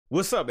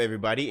What's up,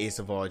 everybody? Ace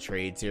of All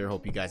Trades here.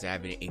 Hope you guys are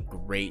having a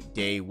great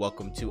day.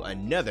 Welcome to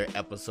another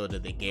episode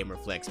of the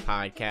GamerFlex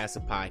podcast,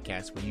 a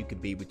podcast where you can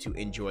be able to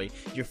enjoy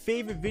your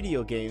favorite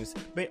video games,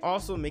 but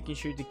also making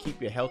sure to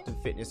keep your health and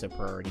fitness a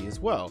priority as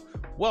well.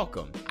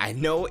 Welcome. I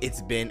know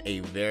it's been a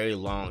very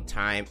long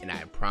time, and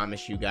I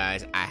promise you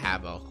guys I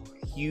have a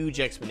huge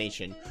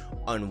explanation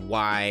on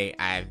why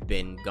I've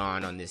been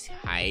gone on this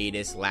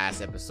hiatus.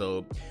 Last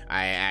episode,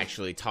 I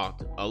actually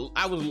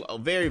I was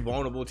very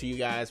vulnerable to you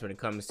guys when it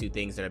comes to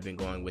things that have been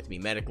going with me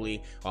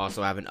medically.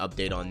 Also, I have an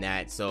update on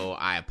that, so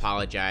I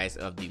apologize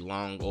of the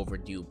long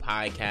overdue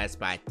podcast,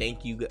 but I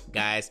thank you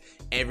guys,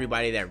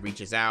 everybody that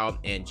reaches out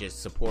and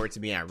just supports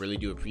me. I really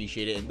do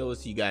appreciate it, and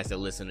those of you guys that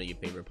listen to your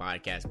favorite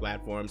podcast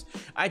platforms,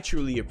 I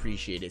truly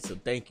appreciate it, so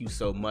thank you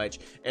so much.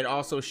 And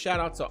also, shout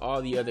out to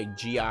all the other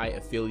GI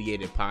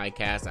affiliated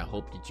podcasts. I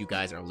hope that you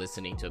guys are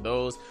listening to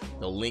those.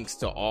 The links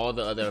to all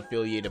the other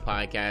affiliated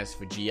podcasts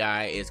for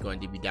GI is going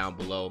to be down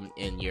below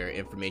in your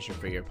information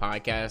for your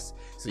podcast,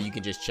 so you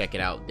can just check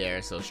it out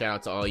there. So shout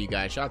out to all you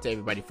guys. Shout out to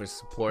everybody for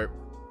support.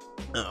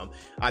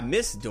 I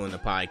missed doing the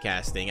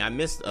podcast thing. I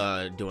missed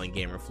doing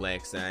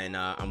GamerFlex, and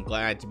I'm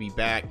glad to be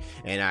back,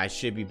 and I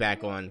should be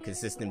back on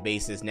consistent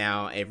basis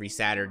now every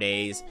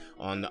Saturdays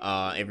on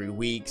every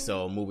week,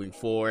 so moving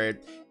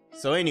forward.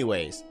 So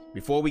anyways,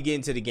 before we get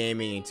into the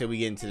gaming, until we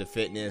get into the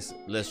fitness,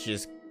 let's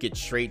just get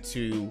straight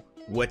to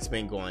what's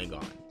been going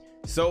on.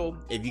 So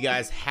if you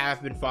guys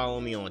have been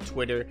following me on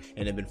Twitter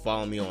and have been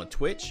following me on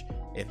Twitch,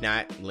 if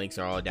not, links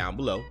are all down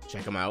below.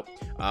 Check them out.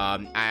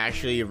 I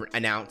actually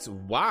announced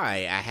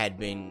why I had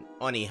been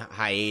on a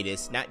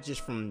hiatus, not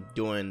just from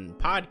doing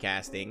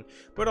podcasting,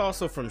 but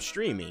also from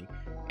streaming.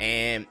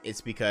 And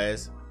it's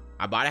because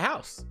I bought a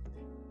house.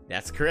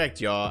 That's correct,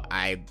 y'all.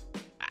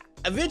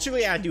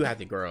 Eventually I do have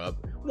to grow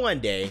up one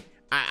day.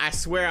 I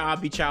swear I'll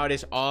be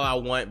childish all I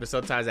want, but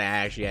sometimes I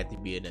actually have to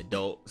be an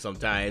adult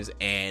sometimes.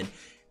 And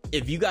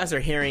if you guys are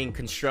hearing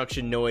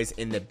construction noise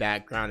in the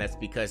background, that's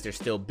because they're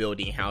still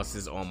building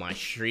houses on my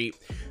street.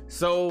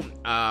 So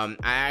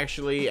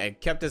I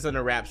kept this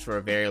under wraps for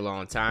a very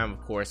long time,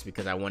 of course,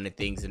 because I wanted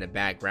things in the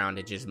background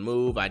to just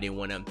move. I didn't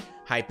want to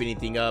hype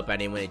anything up. I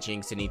didn't want to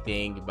jinx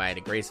anything. By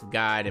the grace of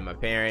God and my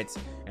parents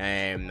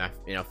and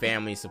my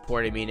family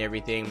supported me and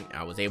everything,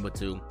 I was able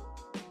to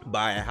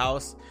buy a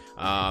house.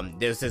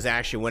 This is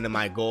actually one of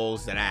my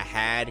goals that I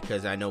had,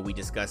 because I know we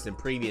discussed in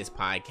previous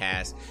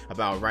podcasts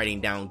about writing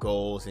down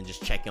goals and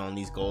just checking on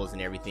these goals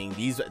and everything.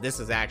 This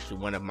is actually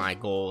one of my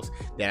goals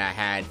that I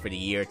had for the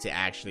year, to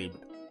actually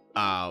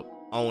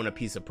own a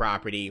piece of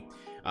property,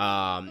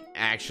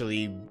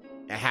 actually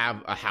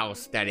have a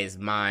house that is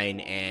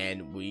mine,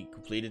 and we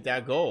completed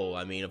that goal.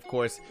 I mean, of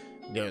course,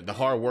 the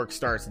hard work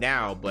starts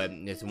now, but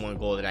it's one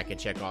goal that I can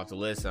check off the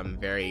list. I'm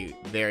very,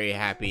 very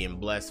happy and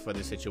blessed for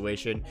the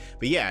situation.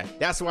 But yeah,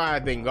 that's why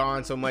I've been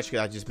gone so much,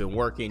 because I've just been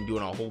working,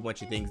 doing a whole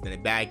bunch of things in the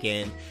back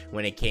end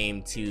when it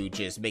came to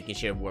just making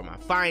sure where my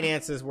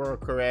finances were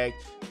correct,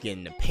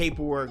 getting the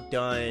paperwork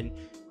done,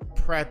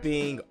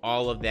 prepping,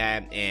 all of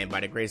that. And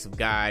by the grace of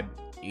God,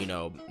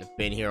 I've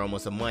been here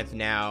almost a month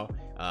now.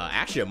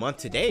 Actually a month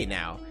today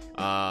now.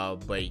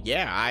 But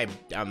yeah,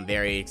 I'm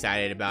very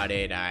excited about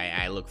it.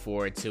 I look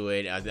forward to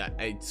it.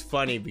 It's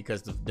funny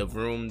because the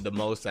room the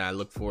most that I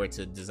look forward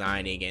to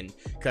designing and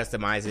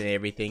customizing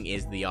everything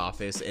is the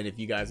office. And if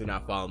you guys are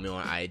not following me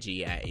on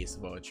IG at Ace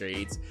of All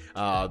Trades,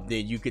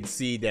 then you can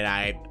see that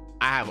I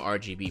have an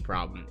RGB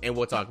problem, and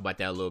we'll talk about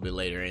that a little bit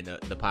later in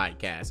the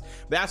podcast.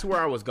 But that's where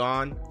I was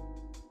gone.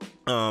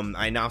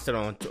 I announced it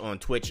on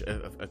Twitch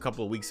a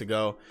couple of weeks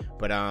ago,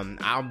 but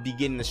I'll be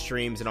getting the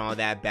streams and all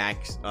that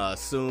back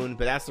soon.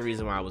 But that's the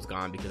reason why I was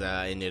gone, because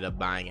I ended up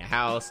buying a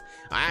house.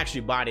 I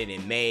actually bought it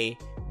in May,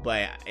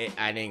 but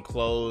I didn't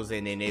close,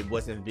 and then it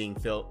wasn't being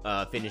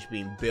finished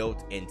being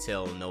built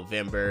until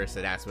November,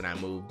 so that's when I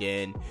moved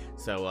in.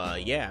 So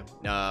yeah,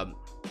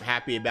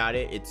 happy about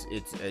it.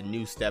 It's a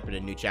new step and a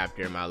new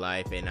chapter in my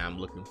life, and I'm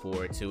looking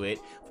forward to it.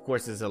 Of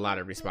course, there's a lot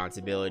of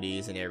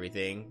responsibilities and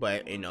everything,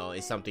 but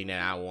it's something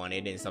that I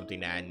wanted, and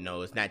something that I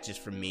know is not just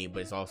for me,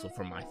 but it's also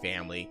for my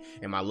family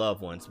and my loved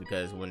ones,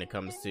 because when it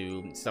comes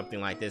to something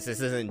like this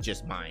isn't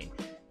just mine.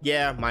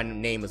 Yeah, my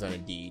name is on a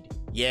deed.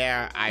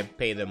 Yeah, I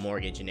pay the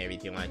mortgage and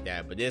everything like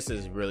that, but this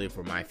is really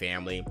for my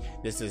family.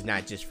 This is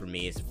not just for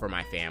me, it's for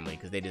my family,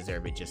 because they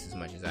deserve it just as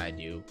much as I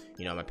do.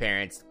 My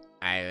parents,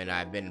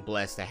 I've been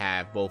blessed to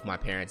have both my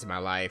parents in my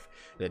life,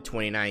 the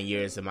 29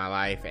 years of my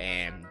life,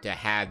 and to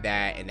have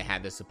that, and to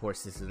have the support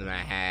system that I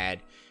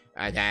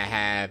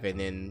have, and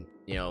then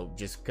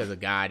just because of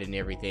God and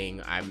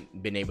everything,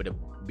 I've been able to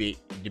be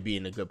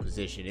in a good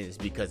position, and it's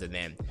because of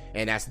them.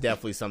 And that's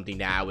definitely something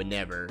that I would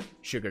never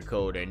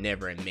sugarcoat or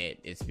never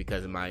admit. It's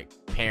because of my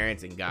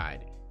parents and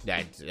God.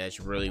 That's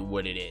really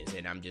what it is.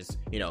 And I'm just,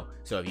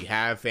 so if you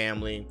have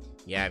family,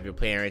 you have your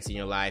parents in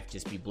your life,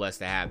 just be blessed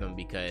to have them,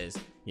 because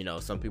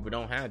some people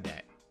don't have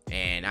that,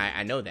 and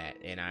I know that,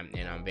 and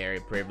I'm very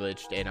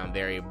privileged, and I'm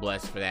very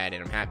blessed for that,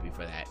 and I'm happy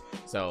for that.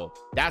 So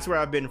that's where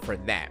I've been for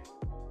that.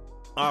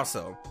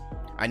 Also,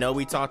 I know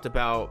we talked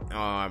about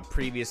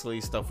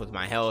previously stuff with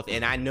my health,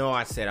 and I know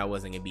I said I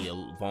wasn't gonna be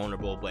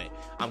vulnerable, but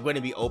I'm going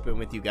to be open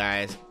with you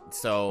guys.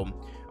 So,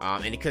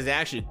 and because it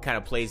actually kind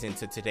of plays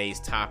into today's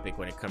topic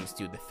when it comes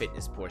to the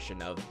fitness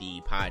portion of the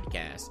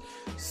podcast.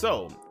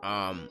 So,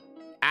 I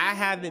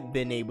haven't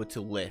been able to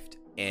lift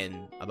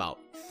in about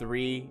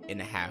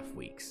 3.5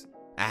 weeks.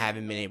 I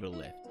haven't been able to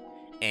lift,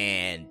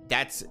 and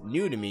that's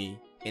new to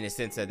me. In the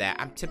sense of that,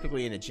 I'm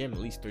typically in the gym at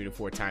least 3 to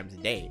 4 times a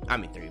day. I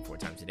mean, 3 to 4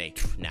 times a day.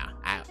 Nah,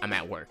 I'm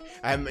at work.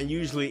 I'm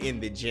usually in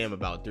the gym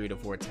about 3 to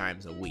 4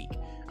 times a week.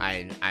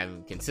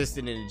 I'm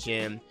consistent in the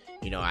gym.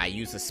 You know, I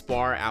use a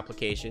Spar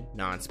application,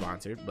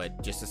 non-sponsored,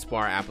 but just a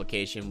Spar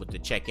application with the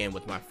check-in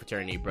with my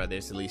fraternity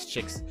brothers, at least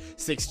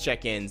 6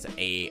 check-ins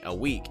a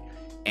week.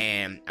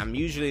 And I'm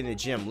usually in the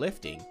gym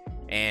lifting.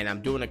 And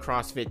I'm doing a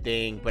CrossFit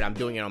thing, but I'm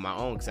doing it on my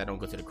own because I don't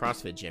go to the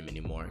CrossFit gym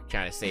anymore,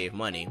 trying to save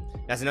money.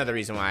 That's another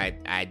reason why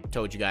I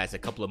told you guys a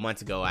couple of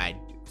months ago I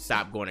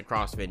stopped going to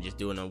CrossFit and just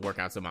doing the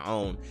workouts on my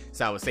own,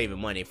 so I was saving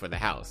money for the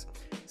house.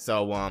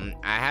 So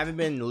I haven't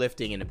been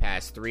lifting in the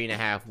past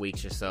 3.5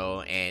 weeks or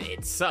so, and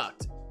it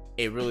sucked.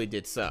 It really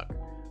did suck.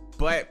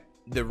 But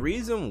the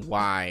reason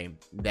why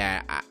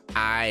that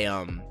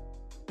I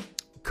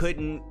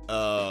couldn't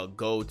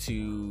go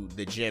to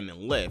the gym and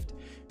lift,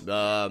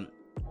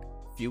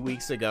 few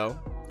weeks ago,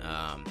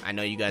 I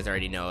know you guys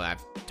already know,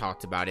 I've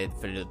talked about it.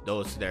 For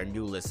those that are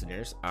new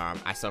listeners,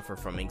 I suffer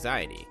from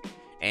anxiety,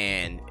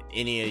 and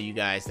any of you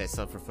guys that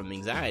suffer from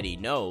anxiety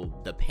know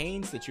the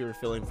pains that you're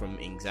feeling from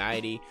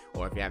anxiety,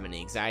 or if you have an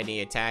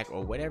anxiety attack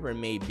or whatever it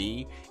may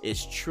be,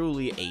 is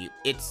truly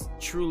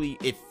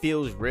it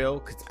feels real,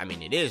 because I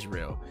mean it is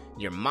real.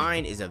 Your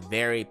mind is a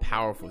very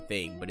powerful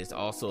thing, but it's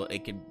also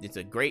it's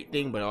a great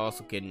thing, but it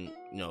also can,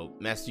 you know,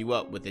 mess you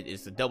up with it.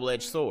 It's a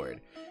double-edged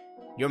sword.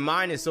 Your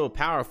mind is so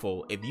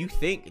powerful. If you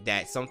think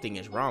that something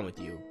is wrong with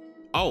you,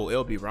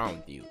 it'll be wrong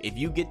with you. If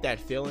you get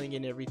that feeling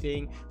and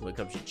everything, when it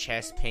comes to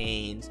chest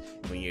pains,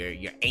 when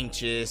you're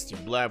anxious, your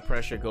blood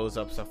pressure goes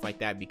up, stuff like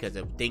that, because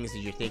of things that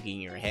you're thinking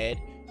in your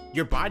head,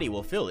 your body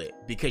will feel it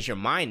because your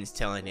mind is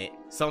telling it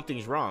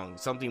something's wrong,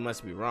 something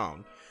must be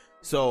wrong.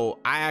 So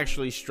I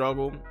actually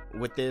struggle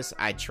with this.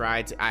 I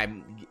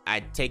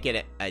take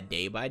it a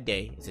day by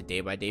day. It's a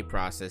day by day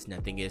process.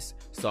 Nothing is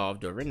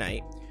solved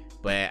overnight.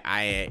 But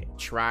I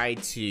try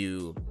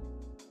to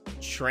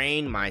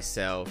train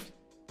myself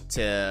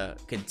to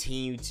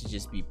continue to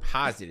just be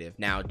positive.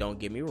 Now, don't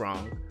get me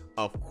wrong.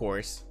 Of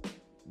course,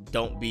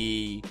 don't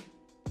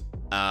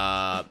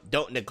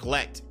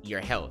neglect your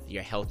health.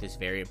 Your health is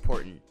very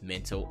important,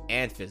 mental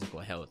and physical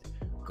health.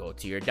 Go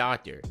to your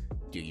doctor,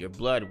 do your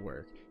blood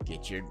work,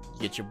 get your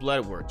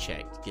blood work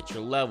checked, get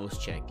your levels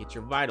checked, get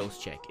your vitals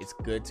checked. It's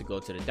good to go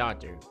to the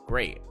doctor.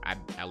 Great.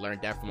 I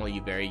learned that from a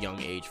very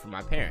young age from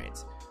my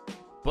parents.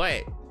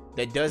 But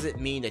that doesn't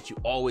mean that you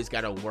always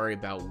got to worry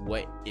about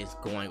what is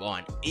going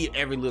on.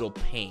 Every little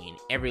pain,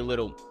 every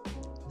little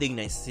thing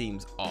that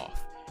seems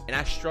off. And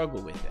I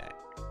struggle with that.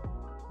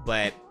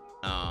 But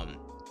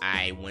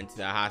I went to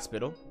the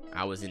hospital.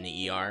 I was in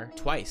the ER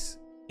twice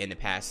in the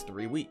past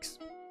 3 weeks.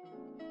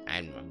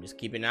 And I'm just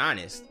keeping it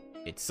honest.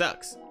 It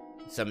sucks.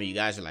 Some of you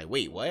guys are like,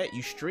 wait, what?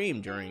 You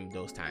streamed during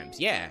those times?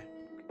 Yeah.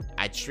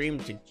 I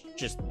streamed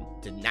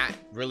to not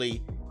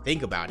really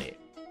think about it.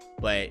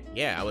 But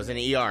yeah, I was in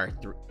the ER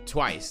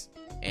twice,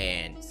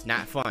 and it's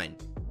not fun,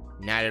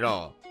 not at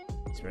all,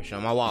 especially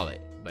on my wallet.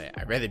 But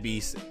I'd rather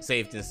be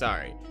safe than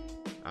sorry.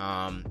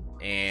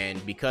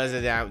 And because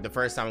of that, the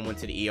first time I went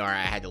to the ER,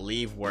 I had to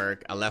leave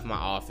work. I left my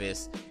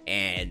office,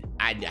 and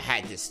I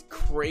had this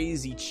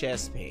crazy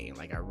chest pain.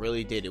 Like I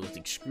really did. It was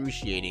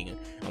excruciating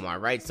on my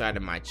right side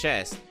of my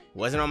chest. It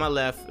wasn't on my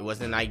left. It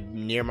wasn't like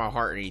near my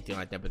heart or anything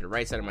like that. But the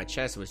right side of my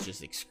chest was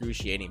just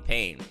excruciating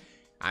pain.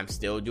 I'm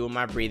still doing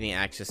my breathing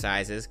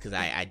exercises because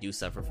I do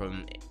suffer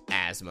from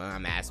asthma.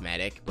 I'm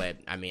asthmatic, but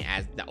I mean,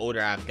 as the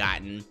older I've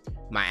gotten,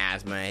 my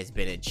asthma has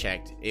been in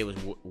check. It was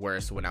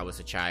worse when I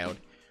was a child.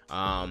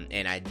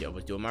 And I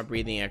was doing my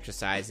breathing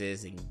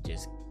exercises and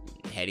just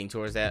heading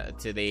towards that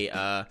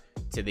I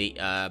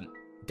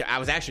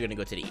was actually going to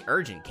go to the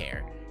urgent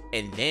care.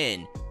 And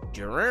then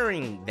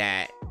during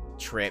that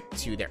trip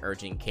to the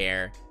urgent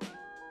care,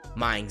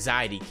 my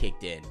anxiety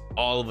kicked in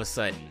all of a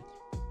sudden.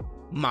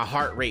 My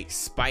heart rate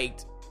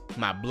spiked.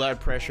 My blood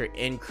pressure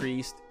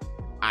increased.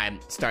 I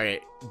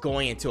started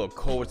going into a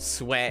cold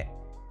sweat.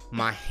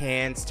 My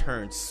hands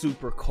turned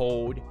super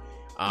cold.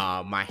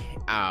 My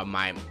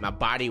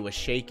body was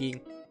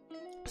shaking.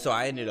 So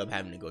I ended up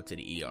having to go to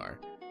the ER.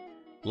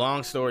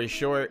 Long story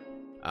short,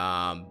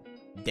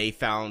 they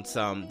thought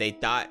from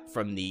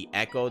the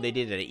echo they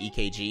did at an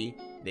EKG,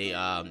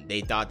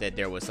 they thought that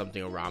there was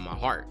something around my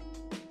heart.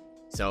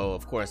 So,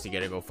 of course, you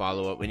got to go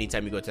follow up.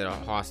 Anytime you go to the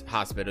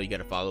hospital, you got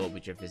to follow up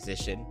with your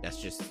physician.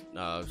 That's just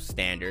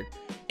standard.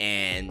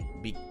 And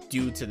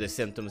due to the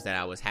symptoms that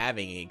I was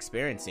having and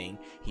experiencing,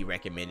 he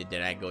recommended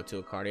that I go to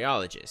a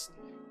cardiologist.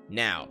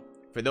 Now,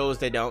 for those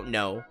that don't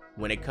know,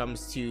 when it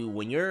comes to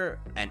when you're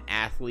an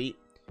athlete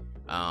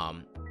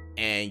and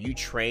you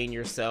train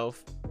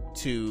yourself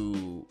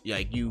to,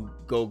 like, you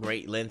go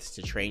great lengths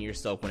to train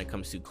yourself when it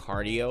comes to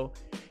cardio,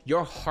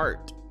 your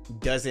heart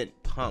doesn't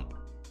pump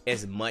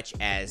as much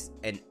as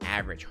an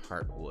average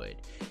heart would.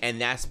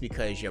 And that's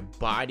because your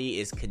body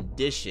is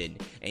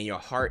conditioned and your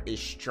heart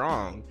is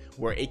strong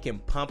where it can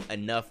pump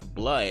enough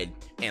blood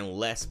and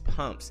less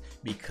pumps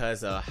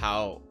because of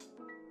how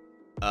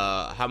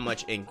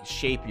much in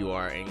shape you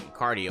are in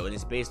cardio, and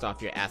it's based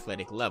off your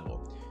athletic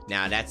level.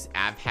 Now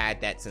I've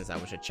had that since I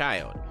was a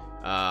child,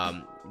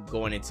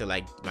 going into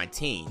like my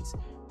teens.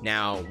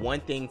 Now,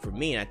 one thing for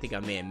me, and I think I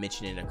may have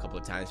mentioned it a couple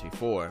of times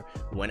before,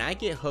 when I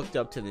get hooked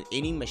up to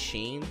any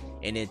machine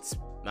and it's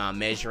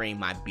measuring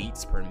my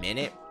beats per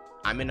minute,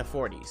 I'm in the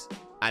 40s.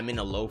 I'm in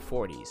the low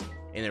 40s.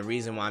 And the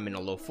reason why I'm in the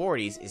low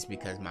 40s is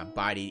because my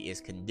body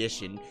is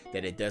conditioned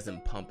that it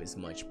doesn't pump as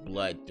much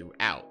blood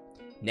throughout.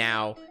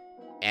 Now,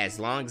 as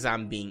long as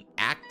I'm being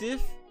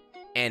active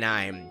and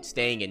I'm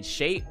staying in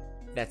shape,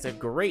 that's a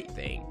great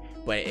thing.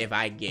 But if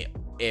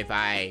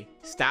I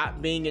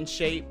stop being in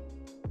shape,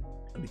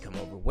 I become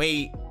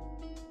overweight,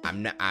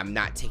 I'm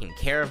not taking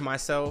care of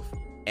myself,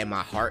 and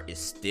my heart is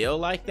still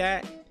like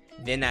that,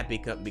 then that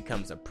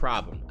becomes a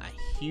problem,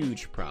 a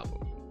huge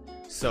problem.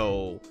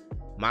 So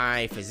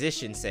my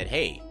physician said,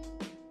 hey,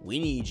 we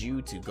need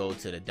you to go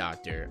to the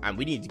doctor.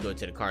 We need to go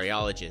to the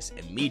cardiologist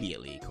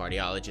immediately.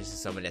 Cardiologist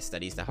is someone that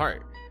studies the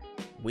heart.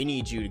 We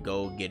need you to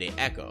go get an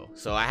echo.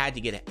 So I had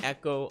to get an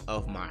echo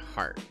of my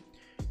heart.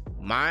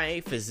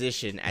 My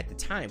physician at the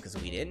time,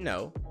 because we didn't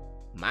know,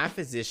 my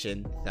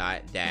physician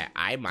thought that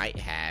I might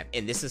have,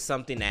 and this is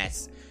something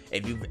that's,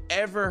 if you've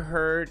ever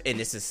heard, and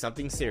this is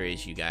something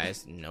serious, you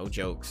guys, no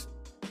jokes.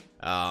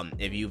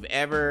 If you've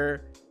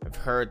ever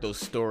heard those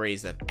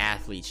stories of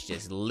athletes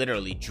just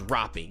literally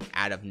dropping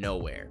out of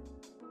nowhere,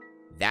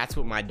 that's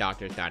what my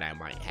doctor thought I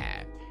might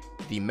have.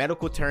 The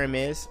medical term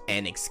is,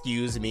 and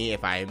excuse me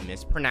if I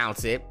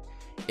mispronounce it,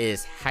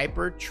 is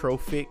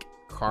hypertrophic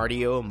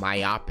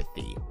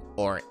cardiomyopathy,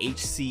 or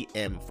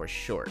HCM for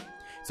short.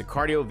 It's a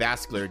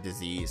cardiovascular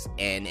disease,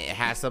 and it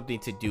has something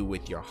to do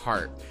with your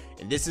heart.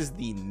 And this is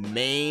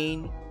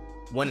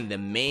one of the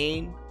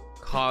main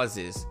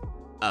causes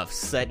of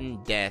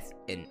sudden death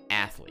in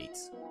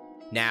athletes.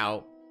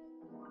 Now,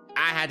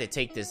 I had to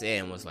take this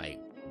in and was like,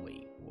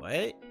 wait,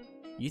 what?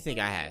 You think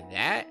I had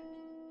that?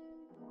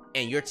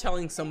 And you're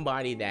telling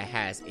somebody that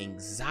has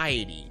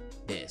anxiety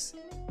this.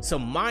 So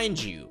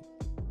mind you,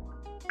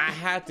 I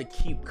had to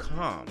keep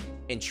calm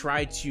and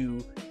try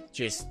to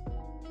just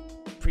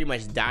pretty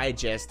much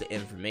digest the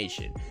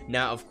information.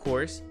 Now, of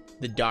course,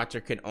 the doctor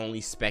can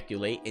only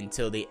speculate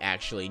until they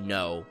actually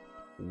know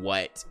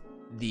what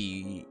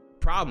the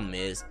problem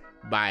is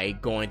by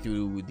going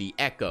through the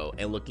echo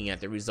and looking at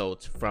the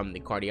results from the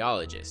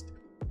cardiologist.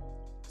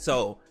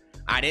 So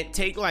I didn't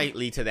take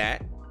lightly to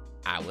that.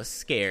 I was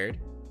scared,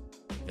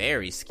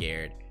 very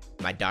scared.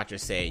 My doctor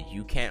said,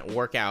 you can't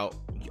work out.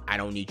 I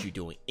don't need you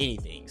doing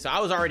anything. So I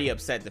was already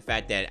upset the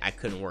fact that I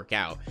couldn't work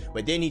out.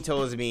 But then he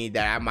tells me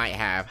that I might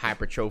have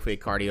hypertrophic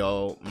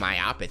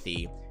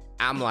cardiomyopathy.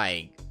 I'm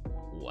like,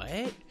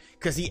 what?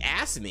 Because he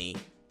asked me,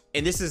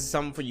 and this is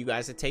something for you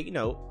guys to take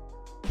note.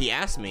 He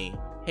asked me,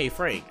 hey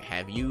Frank,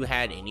 have you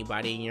had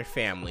anybody in your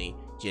family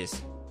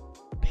just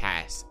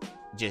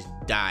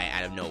die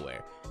out of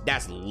nowhere?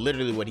 That's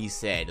literally what he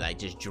said, like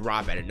just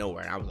drop out of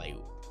nowhere. And I was like,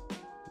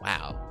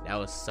 wow, that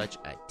was such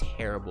a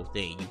terrible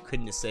thing. You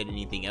couldn't have said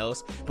anything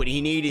else, but he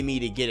needed me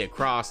to get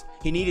across.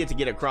 He needed to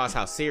get across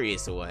how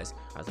serious it was.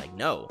 I was like,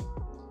 no.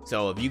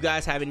 So if you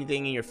guys have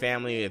anything in your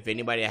family, if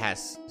anybody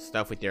has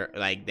stuff with their,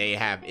 like they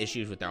have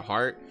issues with their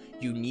heart,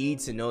 you need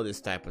to know this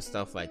type of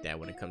stuff like that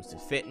when it comes to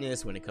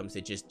fitness, when it comes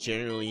to just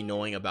generally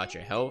knowing about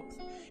your health.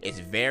 It's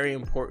very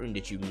important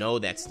that you know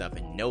that stuff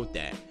and note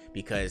that,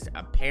 because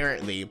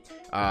apparently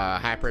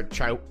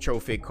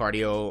hypertrophic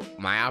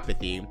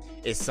cardiomyopathy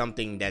is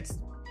something that's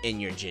in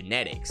your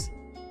genetics.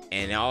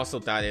 And I also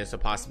thought there's a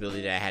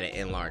possibility that I had an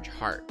enlarged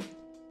heart.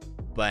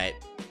 But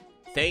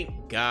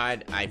thank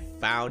God I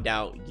found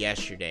out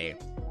yesterday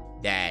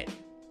that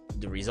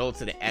the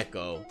results of the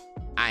echo,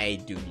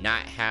 I do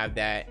not have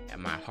that,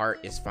 and my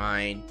heart is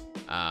fine.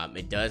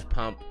 It does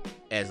pump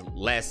as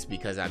less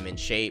because I'm in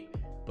shape,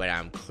 but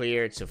I'm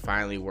clear to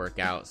finally work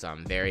out, so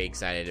I'm very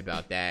excited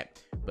about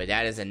that. But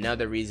that is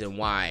another reason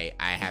why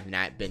I have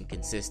not been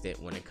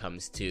consistent when it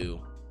comes to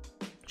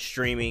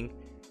streaming,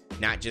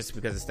 not just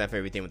because of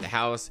everything with the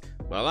house,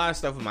 but a lot of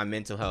stuff with my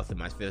mental health and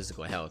my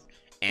physical health.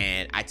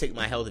 And I take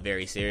my health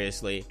very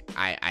seriously.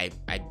 I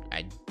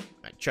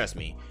trust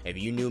me, if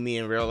you knew me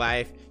in real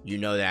life, you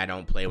know that I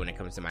don't play when it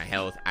comes to my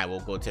health. I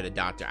will go to the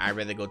doctor. I'd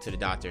rather go to the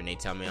doctor and they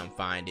tell me I'm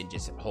fine than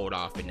just hold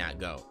off and not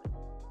go.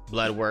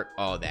 Blood work,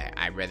 all that.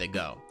 I'd rather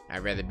go.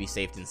 I'd rather be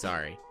safe than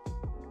sorry.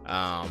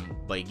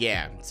 But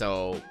yeah,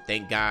 so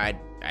thank God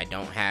I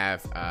don't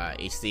have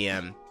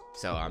HCM,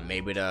 so I'm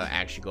able to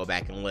actually go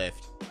back and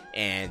lift.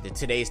 And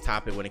today's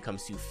topic when it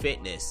comes to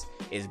fitness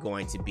is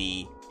going to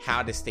be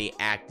how to stay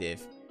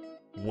active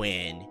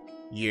when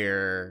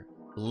you're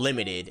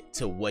limited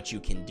to what you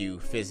can do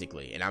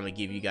physically. And I'm gonna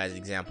give you guys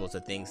examples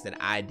of things that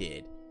I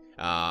did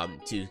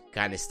to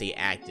kind of stay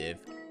active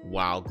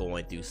while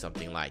going through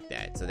something like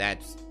that. So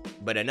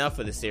but enough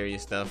of the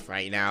serious stuff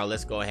right now.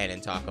 Let's go ahead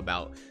and talk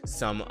about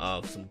some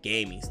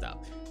gaming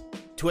stuff.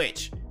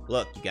 Twitch.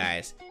 Look, you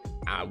guys,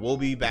 I will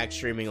be back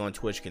streaming on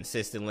Twitch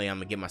consistently. I'm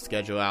gonna get my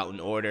schedule out in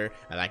order.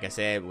 And like I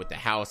said, with the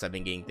house, I've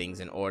been getting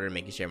things in order,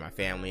 making sure my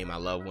family and my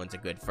loved ones are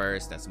good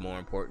first. That's more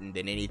important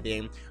than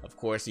anything. Of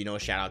course,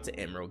 shout out to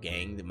Emerald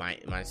Gang,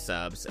 my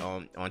subs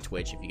on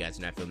Twitch, if you guys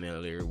are not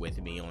familiar with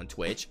me on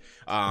Twitch.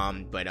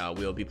 But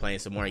we'll be playing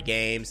some more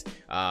games.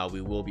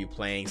 We will be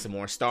playing some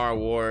more Star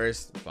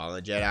Wars,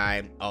 Fallen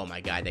Jedi. Oh my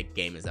god, that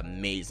game is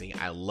amazing.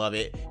 I love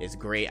it. It's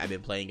great. I've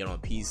been playing it on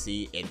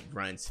PC. It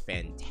runs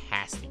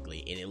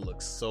fantastically, and it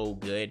looks so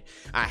good.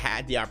 I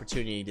had the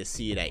opportunity to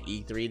see it at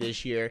E3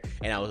 this year,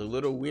 and I was a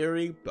little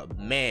weary, but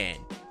man,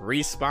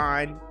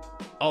 Respawn,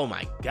 oh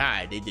my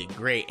god, they did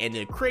great. And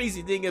the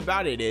crazy thing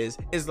about it is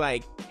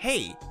like,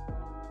 hey,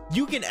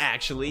 you can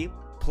actually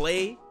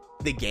play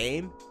the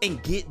game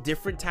and get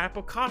different type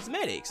of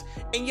cosmetics,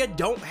 and you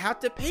don't have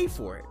to pay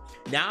for it.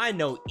 Now I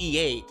know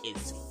EA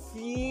is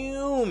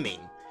fuming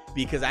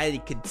because I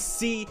could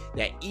see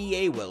that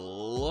EA would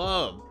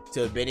love to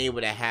have been able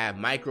to have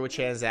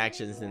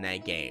microtransactions in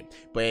that game,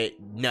 but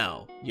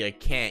no, you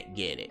can't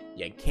get it.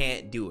 You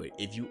can't do it.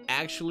 If you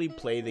actually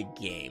play the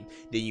game,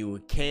 then you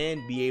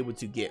can be able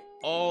to get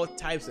all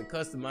types of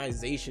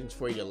customizations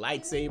for your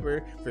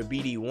lightsaber, for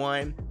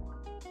BD1,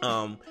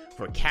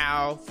 for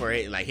Cal, for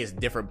like his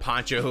different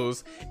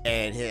ponchos,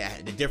 and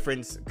the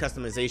different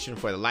customization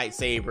for the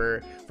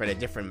lightsaber, for the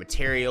different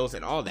materials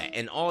and all that,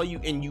 and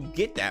you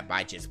get that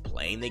by just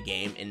playing the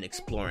game and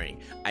exploring.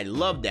 I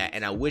love that,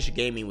 and I wish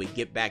gaming would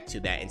get back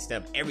to that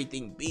instead of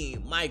everything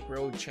being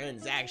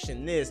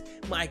microtransaction this,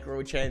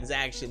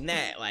 microtransaction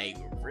that. Like,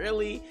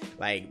 really?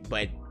 Like,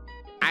 but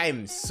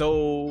I'm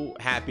so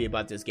happy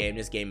about this game.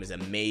 This game is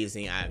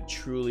amazing. I have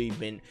truly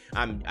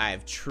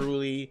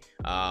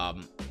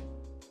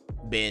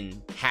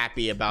been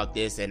happy about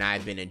this, and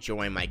I've been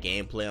enjoying my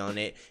gameplay on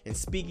it. And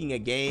speaking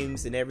of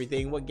games and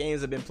everything, what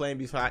games I've been playing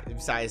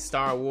besides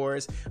Star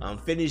Wars? I'm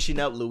finishing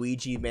up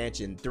Luigi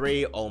Mansion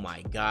 3. Oh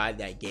my god,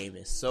 that game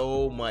is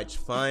so much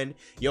fun.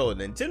 Yo,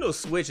 the Nintendo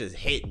Switch is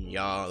hitting,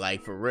 y'all.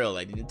 Like, for real.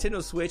 Like, the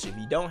Nintendo Switch, if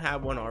you don't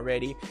have one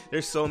already,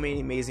 there's so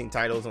many amazing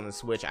titles on the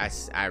Switch.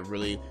 I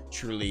really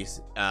truly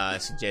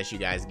suggest you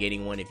guys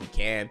getting one if you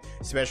can,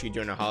 especially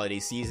during the holiday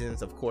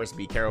seasons. Of course,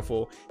 be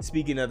careful.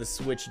 Speaking of the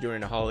Switch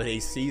during the holiday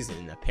season,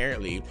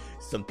 apparently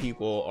some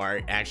people are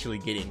actually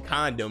getting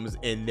condoms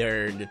in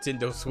their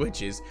Nintendo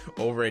Switches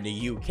over in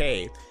the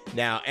UK.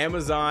 Now,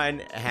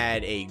 Amazon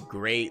had a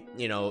great,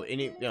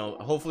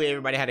 hopefully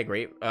everybody had a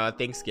great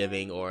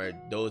Thanksgiving, or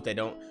those that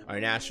don't, are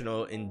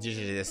National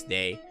Indigenous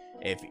Day.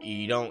 If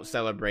you don't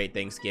celebrate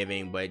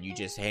Thanksgiving, but you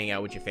just hang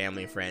out with your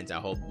family and friends, I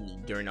hope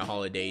during the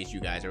holidays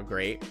you guys are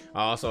great.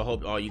 I also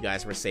hope all you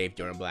guys were safe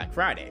during Black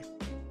Friday.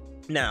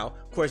 Now,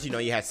 of course, you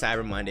had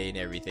Cyber Monday and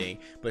everything,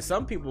 but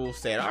some people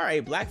said, all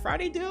right, Black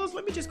Friday deals,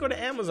 let me just go to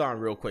Amazon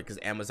real quick, because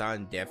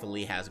Amazon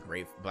definitely has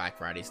great Black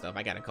Friday stuff.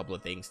 I got a couple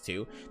of things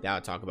too that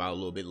I'll talk about a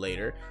little bit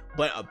later.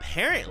 But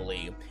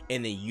apparently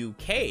in the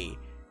UK,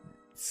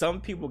 some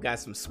people got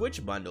some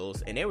Switch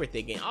bundles, and they were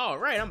thinking, all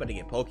right, I'm about to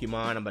get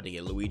Pokemon, I'm about to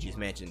get Luigi's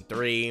Mansion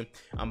 3,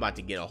 I'm about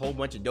to get a whole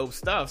bunch of dope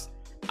stuffs.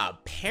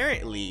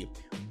 Apparently,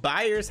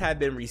 buyers have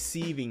been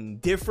receiving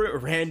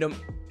different random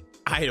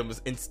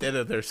items instead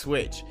of their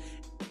Switch.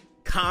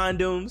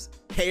 Condoms,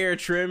 hair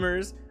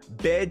trimmers,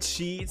 bed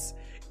sheets.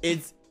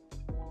 It's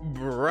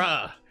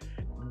bruh.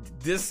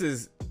 This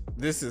is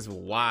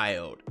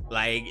wild.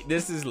 Like,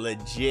 this is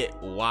legit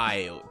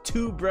wild.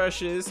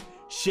 Toothbrushes,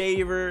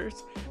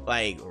 shavers.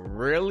 Like,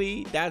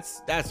 really?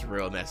 That's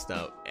real messed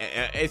up.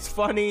 It's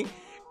funny.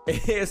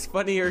 It's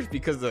funnier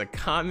because of the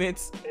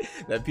comments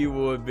that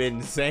people have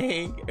been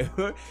saying,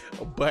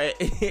 but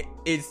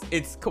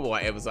it's come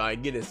on,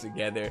 Amazon, get this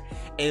together.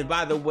 And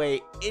by the way,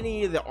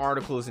 any of the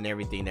articles and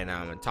everything that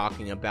I'm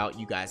talking about,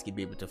 you guys can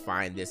be able to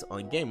find this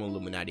on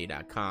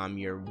GameIlluminati.com,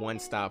 your one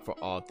stop for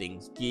all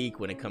things geek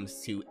when it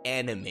comes to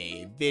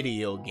anime,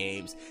 video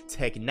games,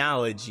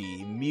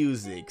 technology,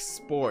 music,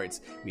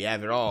 sports. We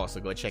have it all, so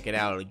go check it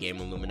out on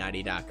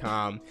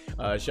GameIlluminati.com.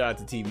 Shout out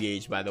to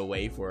TBH, by the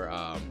way, for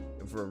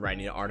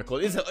writing an article.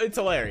 It's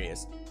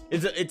hilarious.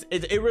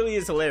 It really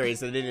is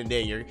hilarious. At the end of the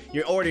day,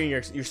 you're ordering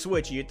your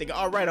Switch, and you're thinking,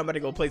 all right, I'm about to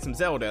go play some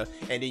Zelda,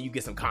 and then you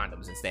get some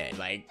condoms instead.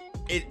 Like,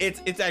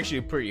 it's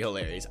actually pretty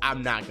hilarious.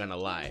 I'm not gonna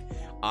lie.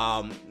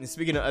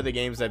 Speaking of other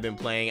games I've been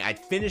playing, I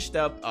finished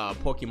up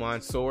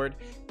Pokemon Sword.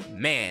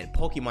 Man,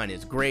 Pokemon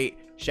is great.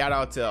 Shout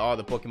out to all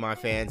the Pokemon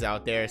fans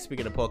out there.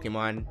 Speaking of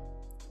Pokemon,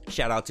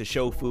 shout out to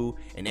Shofu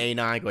and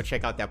A9. Go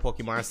check out that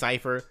Pokemon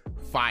Cypher.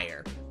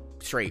 Fire.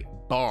 Straight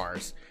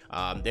bars.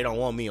 They don't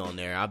want me on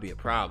there. I'll be a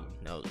problem.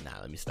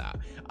 Let me stop.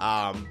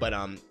 But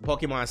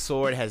Pokemon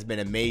Sword has been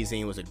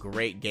amazing. It was a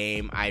great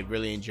game. I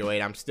really enjoyed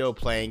it. I'm still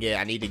playing it.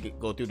 I need to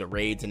go through the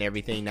raids and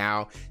everything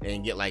now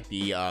and get like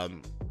the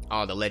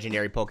all the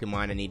legendary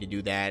Pokemon. I need to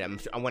do that.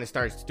 I want to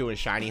start doing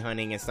shiny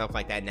hunting and stuff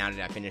like that now that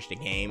I finished the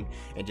game,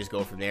 and just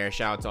go from there.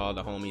 Shout out to all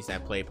the homies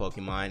that play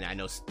Pokemon. I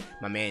know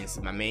my man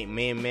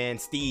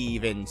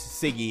Steve and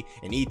Siggy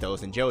and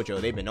Ethos and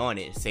JoJo, they've been on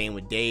it. Same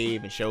with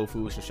Dave and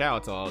Shofu. So shout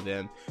out to all of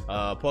them.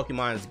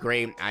 Pokemon is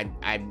great.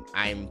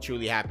 I'm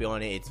truly happy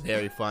on it. It's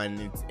very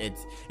fun.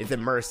 It's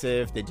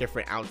immersive. The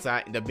different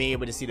outside, being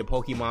able to see the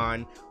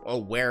Pokemon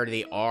or where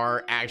they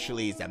are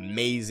actually is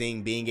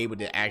amazing. Being able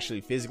to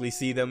actually physically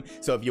see them.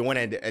 So if you want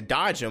to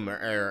dodge them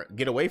or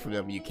get away from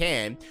them, you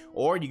can,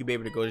 or you can be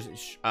able to go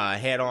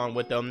head on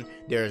with them.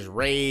 There's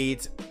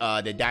raids,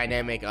 the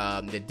dynamic,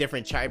 the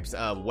different types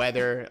of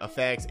weather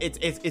effects.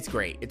 It's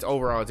great. It's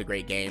a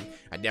great game.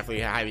 I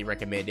definitely highly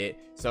recommend it.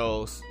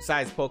 So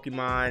besides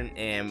Pokemon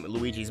and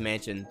Luigi's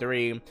Mansion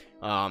 3,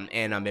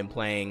 and I've been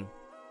playing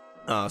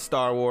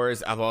Star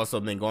Wars. I've also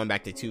been going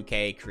back to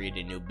 2K,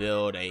 created a new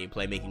build, a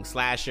playmaking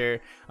slasher,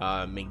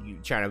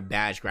 trying to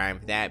badge grind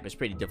for that, but it's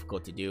pretty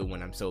difficult to do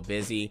when I'm so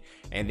busy.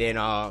 And then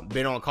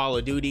been on Call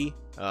of Duty.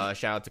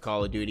 Shout out to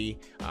Call of Duty.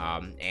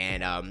 Call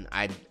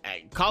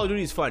of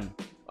Duty is fun.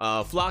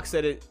 Flock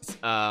said it's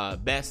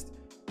best.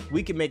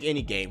 We can make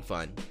any game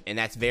fun, and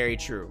that's very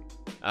true.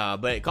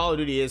 But Call of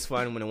Duty is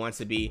fun when it wants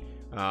to be.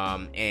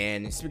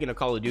 And speaking of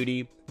Call of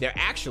Duty, they're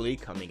actually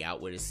coming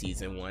out with a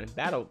season 1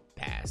 battle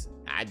pass.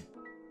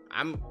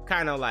 I'm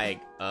kind of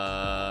like,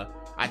 I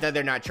thought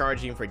they're not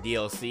charging for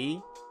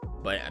DLC,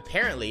 but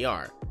apparently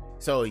are.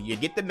 So you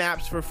get the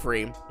maps for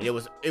free. And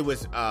it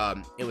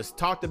was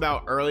talked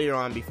about earlier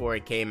on before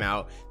it came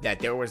out that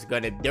there was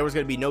gonna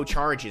be no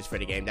charges for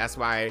the game. That's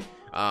why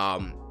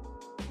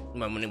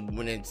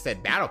when it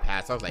said battle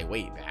pass, I was like,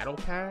 wait, battle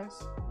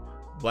pass?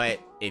 But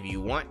if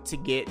you want to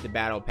get the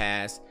battle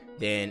pass,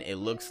 then it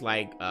looks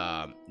like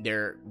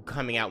they're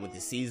coming out with the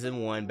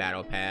season 1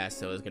 battle pass.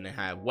 So it's gonna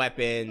have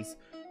weapons,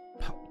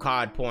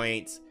 COD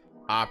points,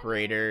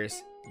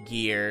 operators,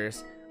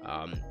 gears,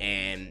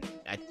 and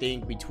I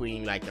think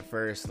between like the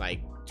first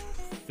like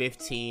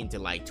 15 to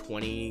like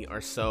 20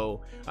 or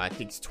so, I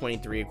think it's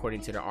 23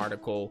 according to the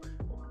article,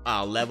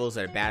 levels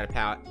of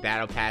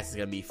battle pass is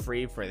gonna be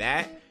free for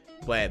that.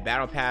 But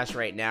battle pass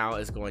right now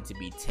is going to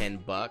be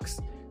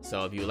 $10.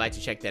 So if you would like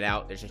to check that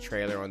out, there's a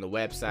trailer on the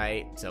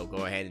website. So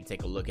go ahead and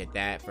take a look at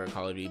that for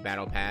Call of Duty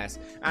Battle Pass.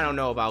 I don't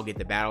know if I'll get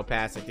the Battle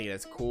Pass. I think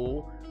that's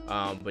cool.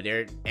 But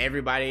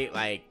everybody,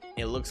 like,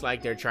 it looks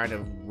like they're trying to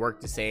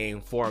work the same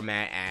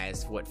format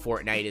as what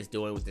Fortnite is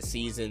doing with the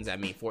seasons. I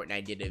mean,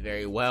 Fortnite did it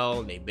very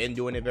well. They've been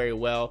doing it very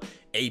well.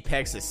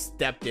 Apex has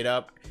stepped it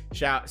up.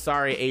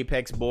 Sorry,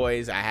 Apex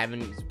boys. I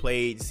haven't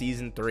played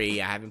season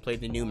 3. I haven't played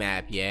the new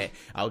map yet.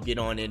 I'll get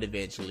on it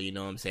eventually. You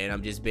know what I'm saying?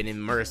 I've just been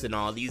immersed in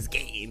all these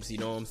games. You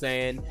know what I'm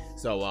saying?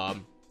 So,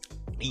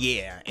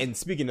 yeah. And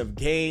speaking of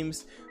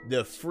games,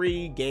 the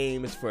free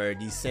games for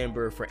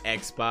December for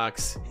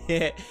Xbox,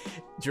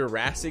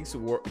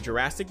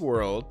 Jurassic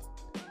World,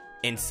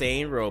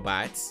 Insane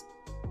Robots,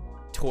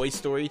 Toy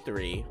Story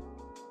 3,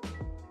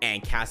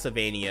 and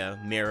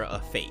Castlevania Mirror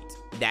of Fate.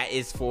 That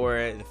is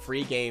for the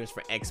free games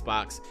for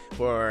Xbox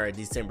for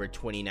December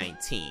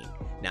 2019.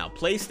 Now,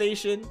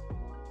 PlayStation,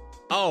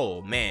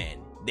 oh man,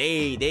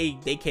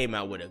 they came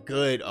out with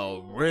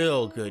a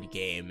real good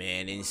game,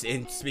 man. And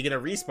speaking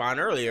of Respawn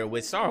earlier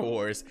with Star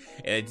Wars,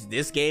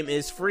 this game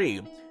is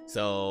free.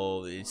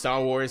 So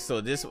Star Wars,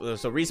 so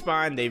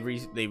Respawn,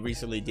 they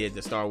recently did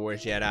the Star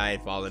Wars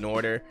Jedi Fallen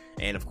Order,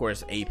 and of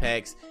course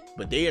Apex,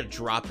 but they are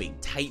dropping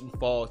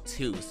Titanfall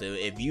 2. So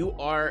if you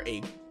are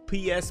a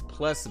PS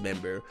Plus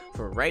member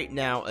for right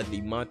now of the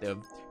month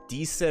of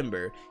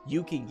December,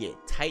 you can get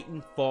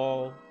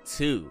Titanfall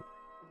 2.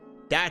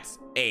 That's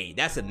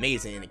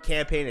amazing, and the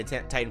campaign of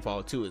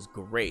Titanfall 2 is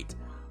great.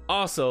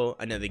 Also,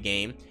 another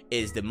game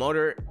is the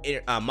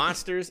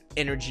Monsters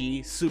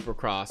Energy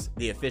Supercross,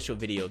 the official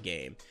video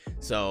game.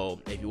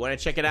 So if you want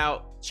to check it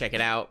out.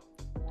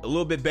 A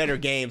little bit better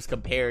games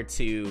compared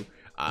to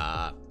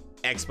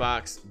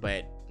Xbox,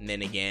 but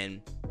then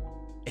again,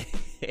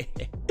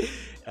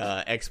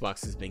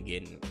 Xbox has been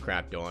getting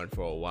crapped on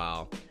for a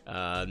while.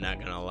 Not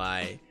gonna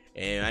lie.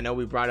 And I know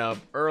we brought up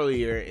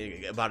earlier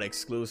about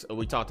exclusive.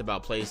 We talked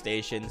about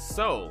PlayStation.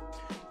 So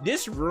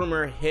this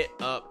rumor hit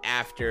up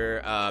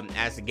after,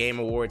 as the Game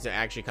Awards are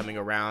actually coming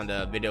around,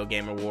 the Video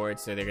Game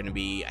Awards. So they're going to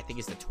be, I think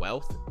it's the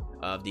 12th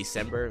of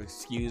December.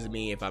 Excuse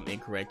me if I'm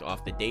incorrect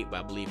off the date, but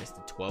I believe it's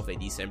the 12th of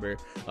December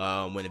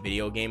when the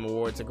Video Game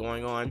Awards are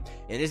going on.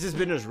 And this has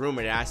been this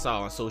rumor that I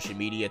saw on social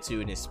media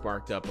too, and it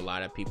sparked up a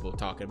lot of people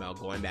talking about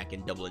going back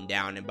and doubling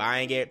down and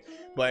buying it.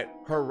 But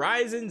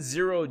Horizon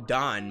Zero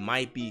Dawn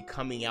might be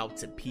coming out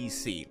to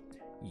PC.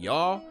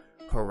 Y'all,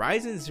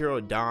 Horizon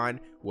Zero Dawn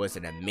was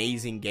an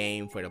amazing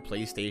game for the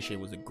PlayStation. It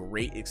was a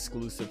great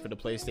exclusive for the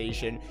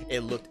PlayStation.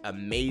 It looked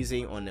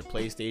amazing on the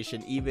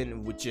PlayStation,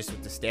 even with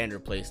the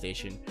standard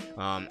PlayStation.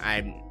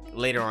 I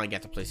later on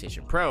got the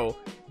PlayStation Pro,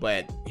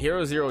 but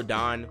Hero Zero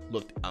Dawn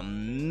looked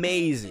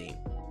amazing.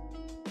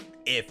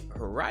 If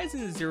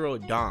Horizon Zero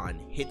Dawn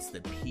hits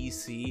the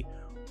PC,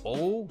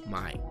 oh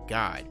my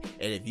god.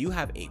 And if you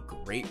have a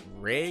great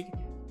rig,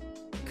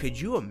 could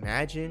you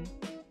imagine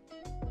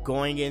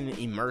going in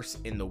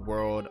immersed in the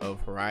world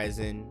of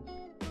Horizon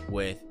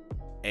with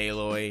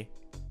Aloy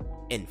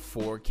in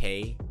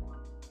 4K,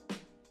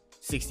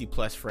 60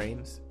 plus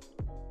frames,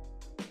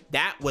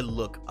 that would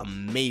look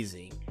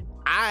amazing.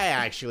 I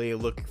actually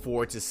look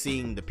forward to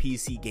seeing the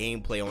PC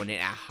gameplay on it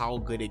and how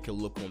good it can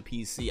look on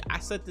PC. I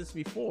said this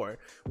before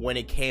when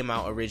it came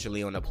out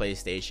originally on the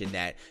PlayStation,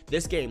 that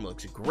this game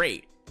looks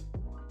great,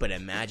 but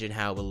imagine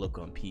how it would look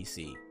on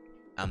PC.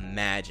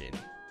 Imagine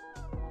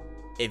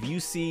if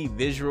you see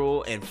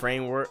visual and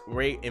frame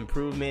rate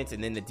improvements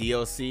and then the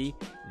DLC,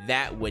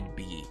 that would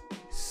be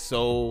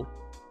so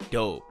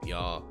dope,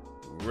 y'all.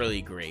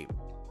 Really great.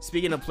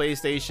 Speaking of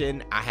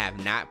PlayStation, I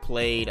have not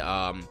played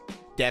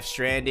Death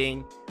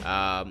Stranding.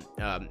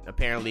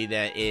 Apparently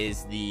that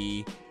is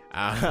the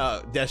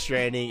Death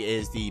Stranding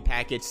is the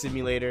package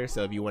simulator,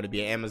 so if you want to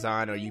be an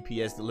Amazon or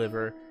UPS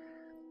deliver,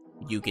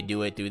 you can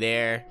do it through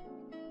there.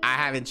 I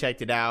haven't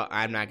checked it out.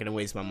 I'm not gonna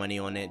waste my money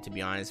on it, to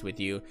be honest with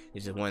you.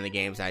 It's just one of the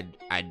games I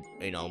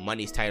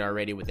money's tight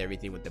already with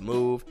everything with the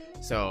move,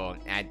 so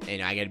I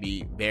gotta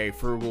be very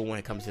frugal when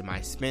it comes to my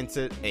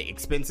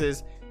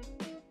expenses.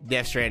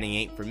 Death Stranding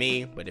ain't for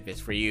me, but if it's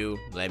for you,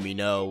 let me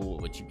know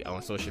what you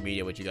on social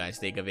media, what you guys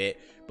think of it.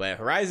 But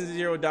Horizon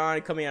Zero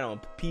Dawn coming out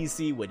on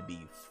PC would be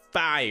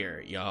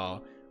fire,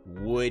 y'all.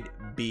 Would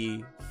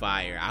be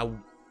fire.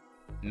 I'm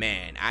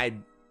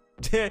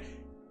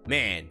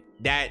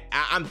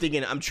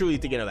truly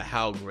thinking of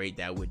how great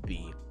that would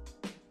be.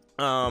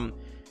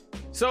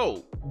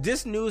 So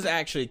this news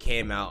actually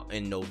came out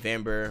in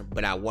November,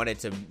 but I wanted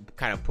to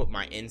kind of put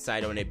my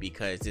insight on it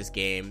because this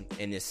game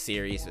in this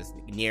series is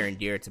near and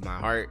dear to my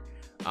heart.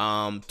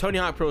 Tony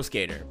Hawk Pro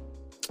Skater.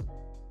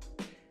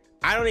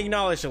 I don't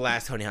acknowledge the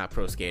last Tony Hawk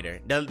Pro Skater,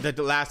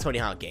 the last Tony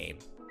Hawk game.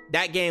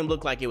 That game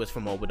looked like it was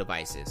for mobile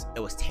devices. It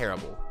was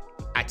terrible.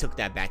 I took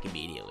that back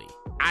immediately.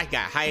 I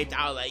got hyped.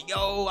 I was like,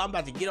 yo, I'm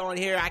about to get on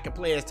here. I can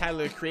play as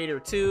Tyler the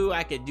Creator too.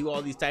 I could do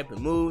all these type of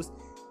moves.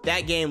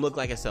 That game looked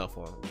like a cell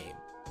phone game.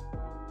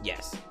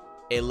 Yes,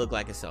 it looked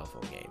like a cell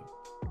phone game.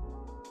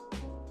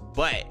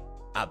 But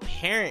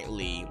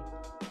apparently,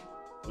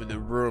 the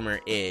rumor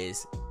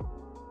is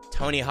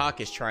Tony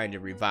Hawk is trying to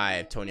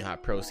revive Tony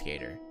Hawk Pro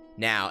Skater.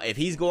 Now, if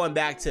he's going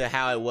back to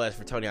how it was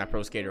for Tony Hawk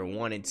Pro Skater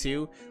 1 and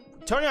 2,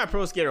 Tony Hawk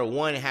Pro Skater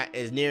 1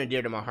 is near and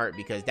dear to my heart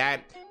because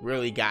that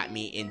really got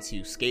me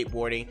into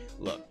skateboarding.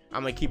 Look,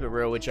 I'm gonna keep it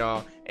real with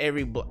y'all.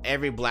 Every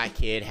black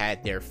kid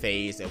had their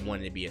phase and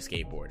wanted to be a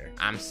skateboarder.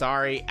 I'm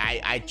sorry,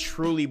 I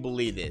truly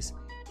believe this.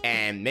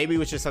 And maybe it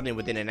was just something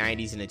within the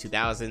 90s and the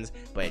 2000s,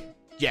 but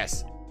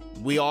yes,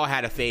 we all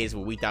had a phase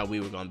where we thought we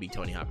were gonna be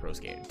Tony Hawk Pro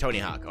Skater, Tony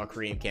Hawk or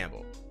Kareem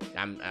Campbell.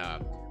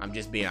 I'm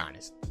just being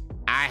honest.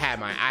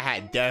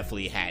 I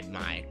definitely had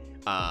my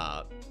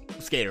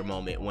skater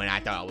moment when I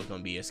thought I was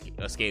gonna be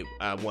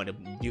wanted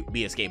to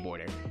be a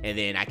skateboarder, and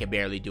then I could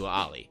barely do an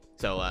ollie.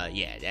 So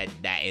yeah,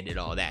 that ended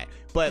all that.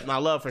 But my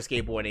love for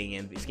skateboarding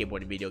and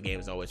skateboarding video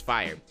games is always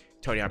fire.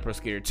 Tony Hawk Pro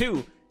Skater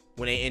 2,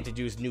 when they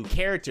introduced new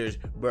characters,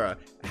 bruh,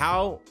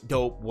 how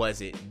dope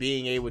was it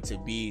being able to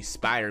be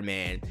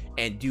Spider-Man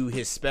and do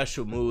his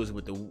special moves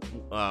with the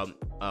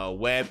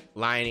web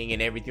lining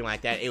and everything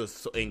like that. It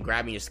was and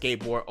grabbing your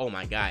skateboard. Oh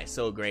my god,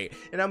 so great.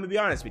 And I'm gonna be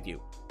honest with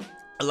you,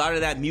 a lot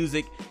of that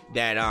music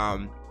that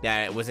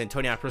was in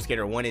Tony Hawk Pro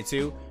Skater 1 and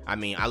 2, I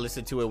mean, I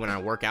listen to it when I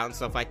work out and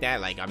stuff like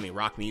that. Like, I mean,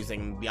 rock music,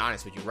 I'm gonna be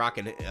honest with you,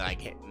 rocking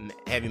like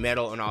heavy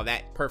metal and all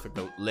that, perfect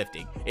for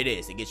lifting. It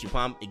is. It gets you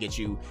pumped, it gets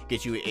you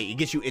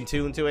in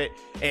tune to it.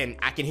 And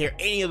I can hear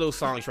any of those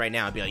songs right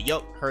now and be like,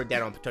 yup, heard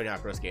that on Tony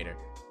Hawk Pro Skater.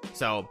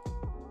 So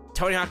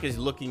Tony Hawk is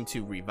looking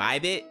to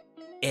revive it.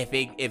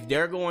 If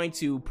they're going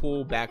to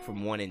pull back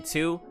from 1 and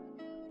 2,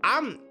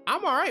 I'm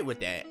alright with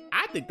that.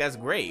 I think that's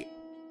great.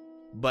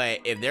 But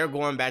if they're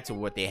going back to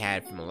what they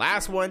had from the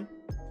last one,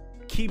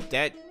 keep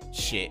that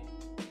shit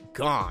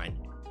gone.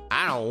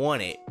 I don't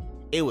want it.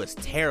 It was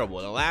terrible.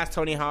 The last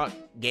Tony Hawk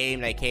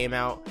game that came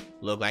out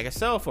looked like a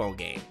cell phone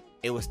game.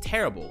 It was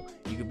terrible.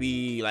 You could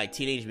be like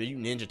Teenage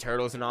Mutant Ninja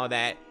Turtles and all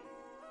that.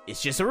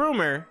 It's just a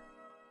rumor.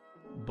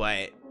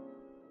 But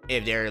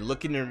if they're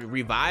looking to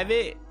revive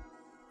it,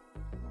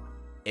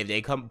 if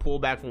they come pull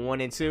back from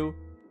 1 and 2,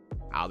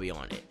 I'll be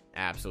on it.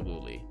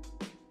 Absolutely.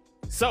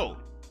 So,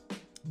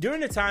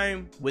 during the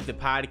time with the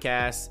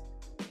podcast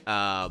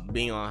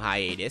being on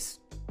hiatus,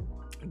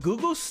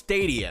 Google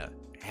Stadia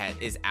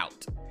is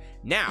out.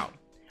 Now,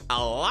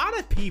 a lot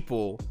of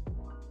people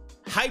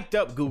hyped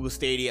up Google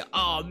Stadia.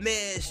 Oh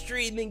man,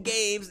 streaming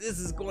games, this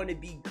is going to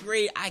be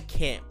great. I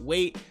can't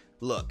wait.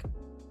 Look,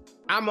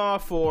 I'm all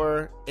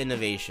for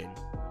innovation.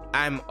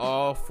 I'm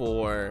all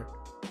for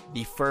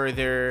the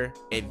further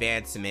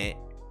advancement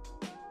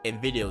in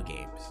video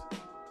games.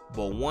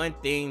 But one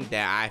thing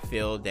that I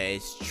feel that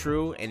is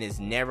true and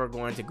is never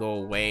going to go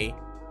away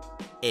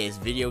is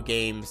video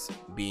games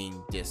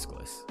being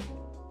discless.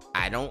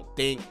 I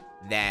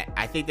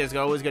think there's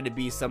always going to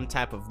be some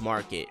type of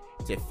market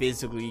to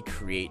physically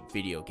create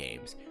video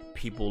games.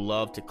 People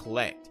love to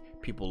collect.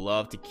 People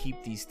love to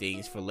keep these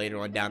things for later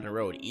on down the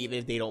road, even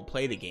if they don't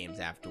play the games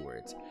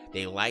afterwards.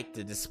 They like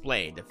the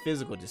display, the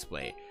physical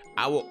display.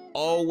 I will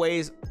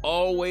always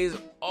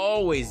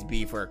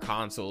be for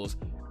consoles.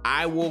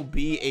 I will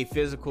be a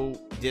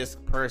physical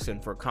disc person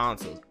for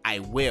consoles.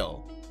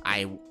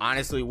 I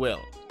honestly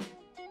will.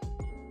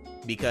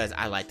 Because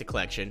I like the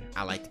collection.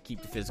 I like to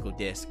keep the physical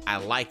disc. I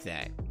like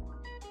that.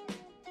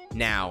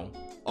 Now,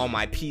 on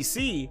my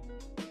PC,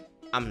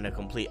 I'm the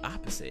complete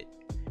opposite.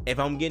 If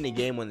I'm getting a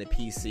game on the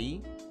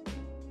PC,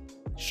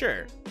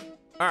 sure.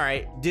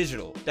 Alright,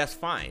 digital. That's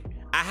fine.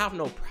 I have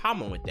no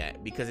problem with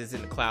that because it's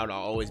in the cloud.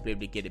 I'll always be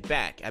able to get it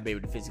back. I'll be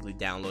able to physically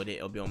download it.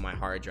 It'll be on my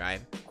hard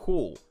drive.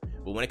 Cool.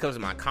 But when it comes to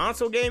my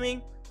console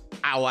gaming,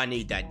 I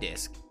need that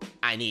disc.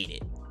 I need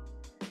it.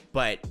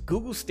 But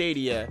Google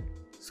Stadia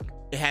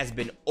has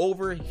been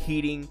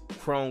overheating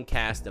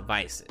Chromecast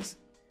devices.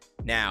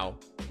 Now,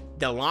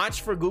 the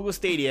launch for Google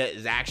Stadia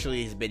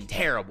has been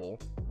terrible.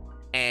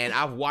 And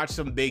I've watched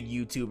some big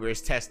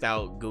YouTubers test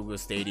out Google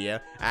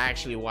Stadia. I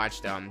actually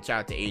watched, shout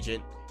out to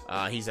Agent.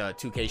 He's a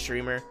 2K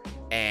streamer,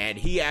 and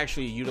he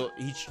actually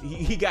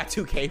he got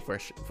 2K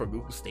for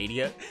Google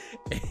Stadia.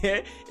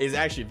 It's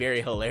actually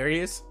very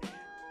hilarious.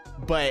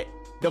 But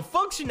the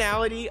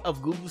functionality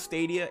of Google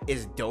Stadia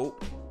is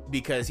dope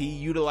because he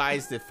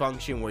utilized the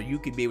function where you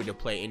could be able to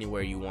play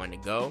anywhere you want to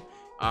go.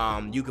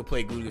 You could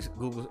play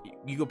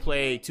you could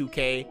play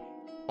 2K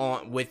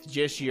with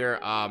just your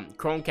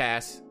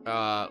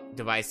Chromecast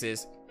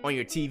devices on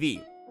your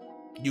TV.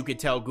 You could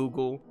tell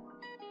Google,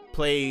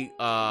 play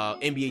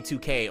NBA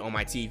 2K on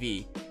my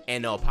TV,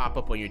 and it'll pop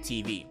up on your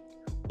TV.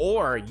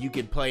 Or you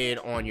could play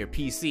it on your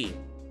PC.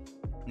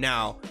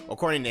 Now,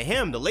 according to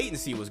him, the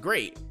latency was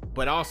great,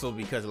 but also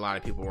because a lot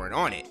of people weren't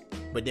on it.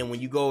 But then when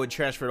you go and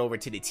transfer it over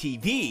to the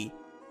TV,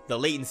 the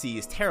latency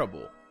is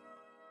terrible.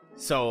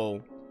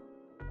 So,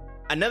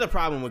 another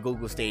problem with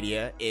Google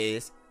Stadia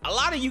is, a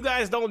lot of you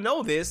guys don't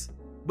know this,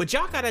 but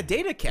y'all got a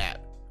data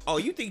cap. Oh,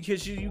 you think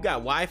because you got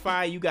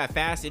Wi-Fi, you got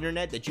fast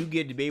internet, that you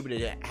get to be able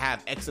to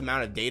have X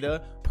amount of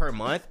data per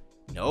month?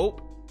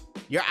 Nope.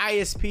 Your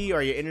ISP,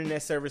 or your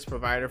internet service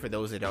provider, for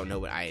those that don't know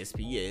what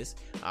ISP is,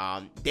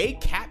 they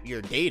cap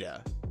your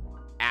data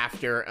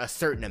after a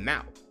certain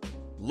amount.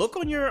 Look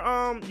on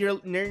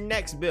your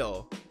next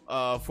bill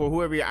for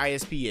whoever your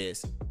ISP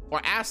is,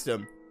 or ask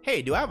them,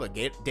 hey, do I have a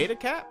data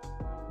cap?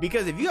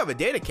 Because if you have a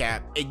data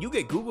cap and you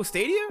get Google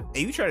Stadia and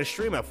you try to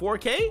stream at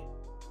 4K,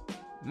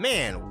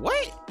 man,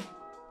 what?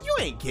 You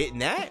ain't getting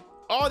that.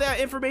 All that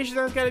information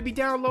that's got to be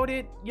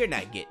downloaded, you're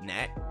not getting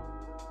that.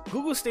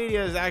 Google Stadia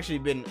has actually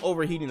been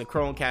overheating the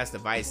Chromecast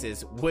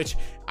devices, which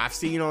I've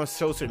seen on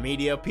social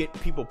media.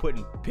 People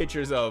putting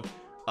pictures of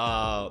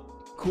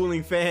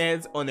cooling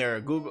fans on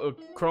their Google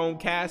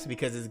Chromecast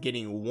because it's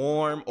getting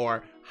warm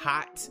or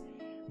hot.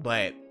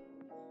 But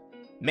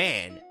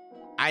man,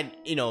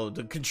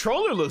 the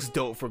controller looks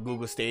dope for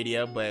Google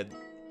Stadia, but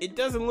it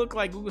doesn't look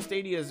like Google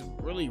Stadia is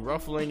really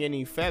ruffling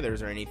any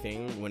feathers or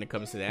anything when it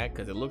comes to that,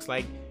 because it looks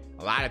like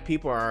a lot of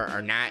people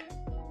are not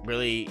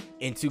really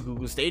into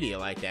Google Stadia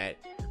like that.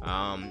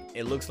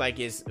 It looks like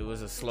it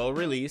was a slow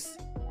release.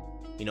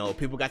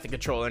 People got the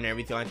controller and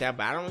everything like that,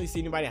 but I don't really see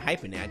anybody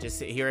hyping it. I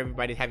just hear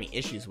everybody having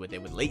issues with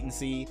it, with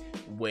latency,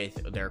 with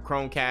their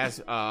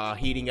Chromecast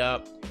heating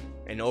up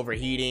and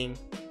overheating.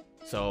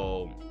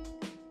 So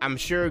I'm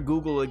sure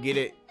Google will get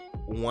it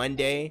one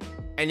day,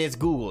 and it's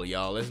Google,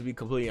 y'all. Let's be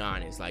completely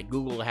honest. Like,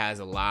 Google has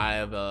a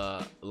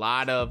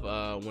lot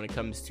of when it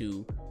comes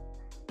to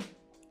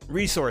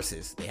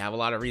resources, they have a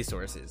lot of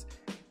resources.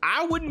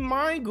 I wouldn't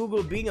mind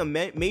Google being a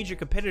major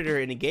competitor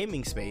in the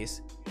gaming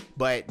space,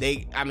 but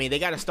they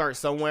got to start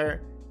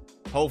somewhere.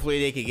 Hopefully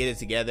they can get it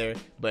together,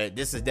 but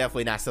this is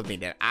definitely not something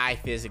that I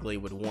physically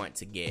would want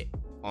to get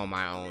on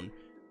my own.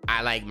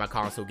 I like my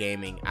console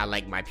gaming, I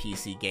like my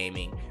PC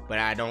gaming, but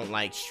I don't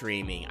like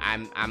streaming.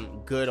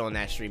 I'm good on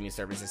that streaming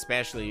service,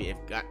 especially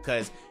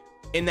because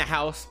in the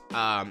house,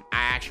 I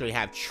actually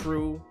have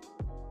true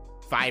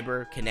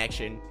fiber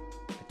connection,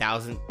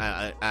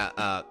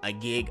 a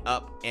gig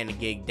up and a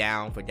gig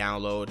down for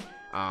download.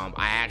 I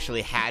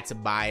actually had to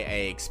buy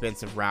an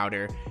expensive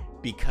router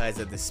because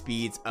of the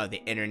speeds of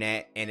the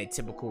internet, and a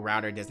typical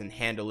router doesn't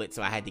handle it,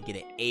 so I had to get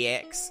an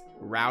AX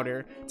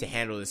router to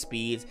handle the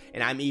speeds.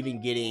 And I'm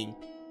even getting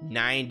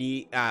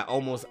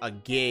almost a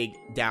gig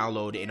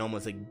download and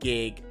almost a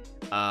gig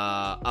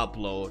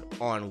upload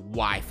on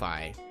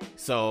Wi-Fi.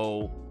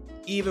 So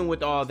even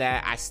with all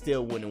that, I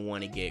still wouldn't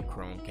want to get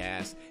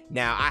Chromecast.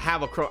 Now,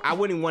 I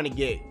wouldn't want to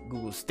get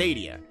Google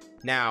Stadia.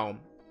 Now,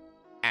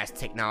 as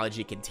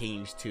technology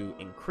continues to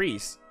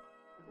increase,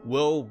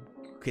 we'll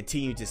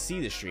continue to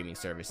see the streaming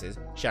services.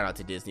 Shout out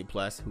to Disney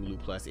Plus, Hulu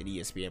Plus, and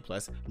ESPN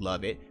Plus.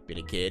 Love it. Been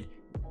a kid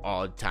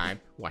all the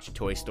time, watching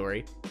Toy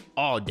Story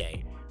all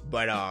day.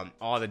 But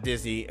all the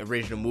Disney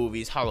original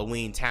movies,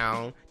 Halloween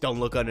Town, Don't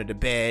Look Under the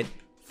Bed,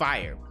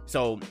 fire.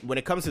 So when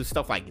it comes to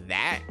stuff like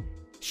that,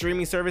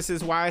 streaming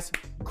services wise,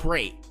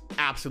 great,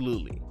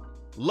 absolutely,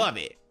 love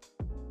it.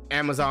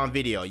 Amazon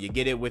Video, you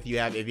get it if you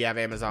have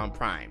Amazon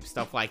Prime,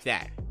 stuff like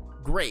that,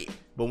 great.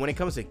 But when it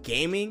comes to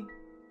gaming,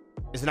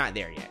 it's not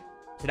there yet.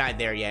 It's not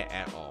there yet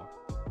at all.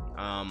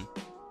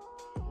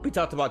 We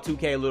talked about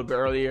 2K a little bit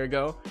earlier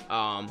ago.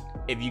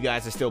 If you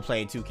guys are still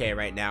playing 2K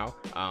right now,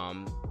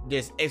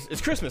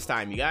 it's Christmas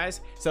time, you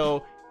guys.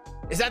 So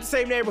it's not the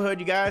same neighborhood,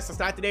 you guys. It's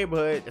not the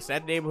neighborhood. It's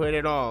not the neighborhood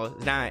at all.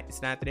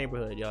 It's not the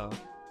neighborhood, y'all.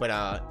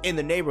 But in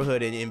the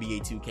neighborhood in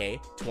NBA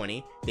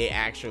 2K20, they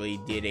actually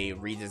did a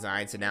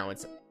redesign, so now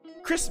it's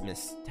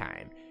Christmas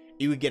time.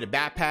 You would get a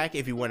backpack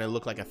if you want to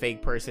look like a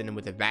fake person, and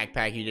with a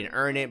backpack you didn't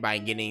earn it by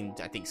getting,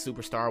 I think,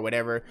 Superstar,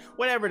 whatever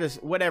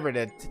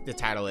the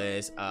title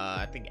is.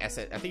 I think it's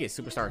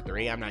Superstar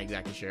 3. I'm not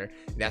exactly sure.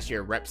 That's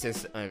your rep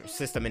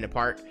system in the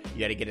park.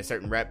 You got to get a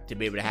certain rep to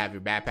be able to have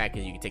your backpack,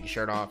 and you can take your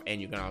shirt off, and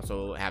you can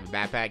also have a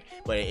backpack.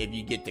 But if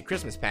you get the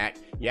Christmas pack,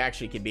 you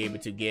actually can be able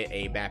to get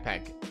a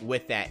backpack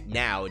with that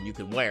now, and you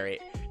can wear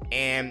it.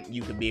 And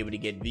you could be able to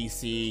get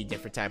VC,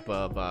 different type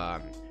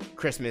of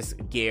Christmas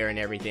gear and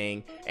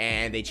everything.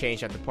 And they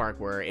changed out the park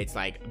where it's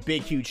like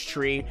big, huge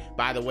tree.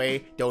 By the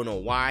way, don't know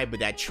why, but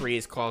that tree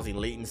is causing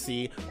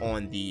latency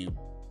on the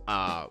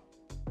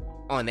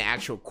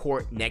actual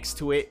court next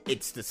to it.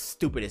 It's the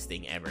stupidest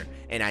thing ever.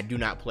 And I do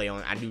not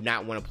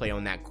want to play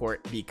on that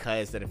court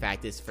because of the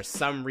fact is, for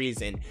some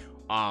reason,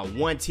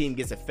 one team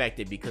gets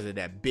affected because of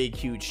that big,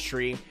 huge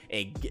tree.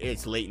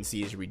 Its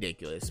latency is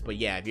ridiculous. But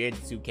yeah, if you're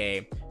into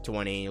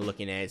 2K20,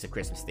 looking at it's a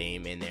Christmas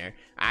theme in there.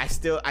 I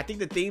think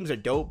the themes are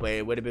dope, but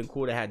it would have been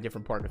cool to have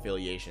different park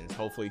affiliations.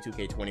 Hopefully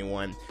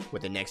 2K21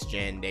 with the next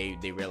gen,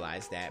 they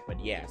realize that.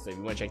 But yeah, so if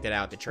you want to check that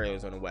out, the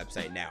trailer's on the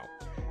website now.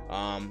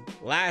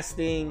 Last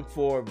thing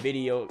for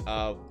video,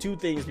 two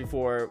things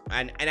before,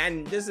 and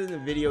this isn't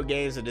a video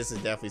game, so this is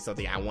definitely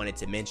something I wanted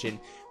to mention.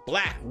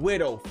 Black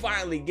Widow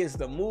finally gets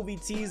the movie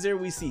teaser.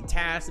 We see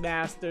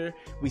Taskmaster,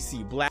 we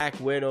see Black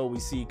Widow, we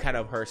see kind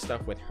of her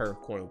stuff with her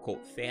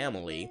quote-unquote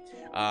family,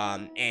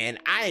 and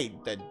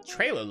the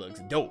trailer looks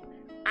dope.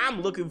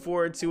 I'm looking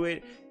forward to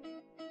it.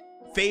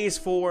 Phase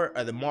 4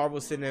 of the Marvel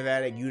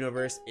Cinematic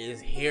Universe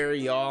is here,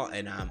 y'all,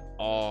 and I'm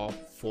all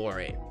for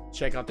it.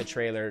 Check out the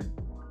trailer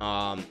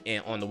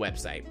and on the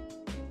website.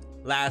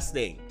 Last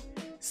thing,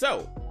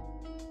 so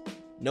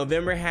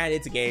November had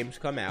its games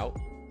come out.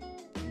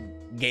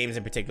 Games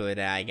in particular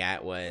that I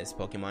got was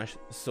Pokemon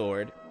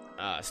Sword,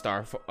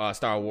 Star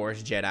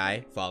Wars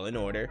Jedi Fallen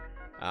Order.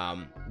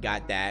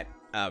 Got that.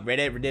 Red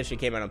Dead Redemption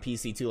came out on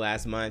PC too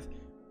last month.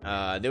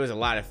 There was a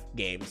lot of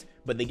games,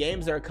 but the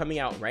games that are coming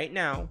out right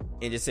now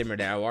in December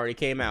that already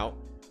came out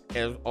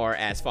are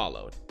as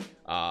followed: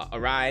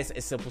 Arise: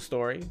 A Simple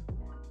Story,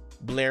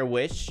 Blair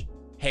Witch,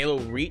 Halo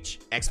Reach,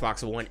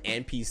 Xbox One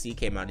and PC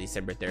came out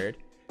December 3rd.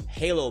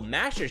 Halo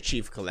Master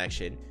Chief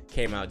Collection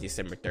came out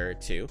December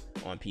 3rd too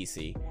on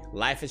PC.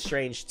 Life is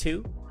Strange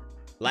 2,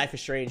 Life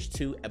is Strange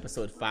 2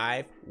 Episode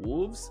 5,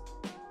 Wolves,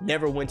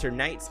 Neverwinter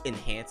Nights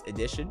Enhanced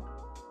Edition,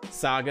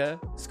 Saga,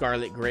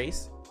 Scarlet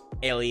Grace,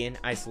 Alien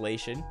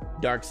Isolation,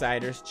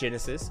 Darksiders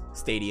Genesis,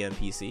 Stadia and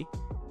PC,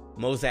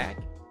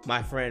 Mozak,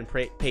 My Friend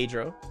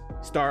Pedro,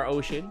 Star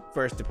Ocean,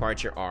 First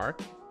Departure R,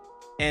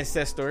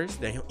 Ancestors,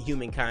 The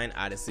Humankind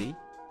Odyssey,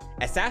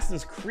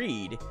 Assassin's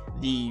Creed,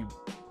 the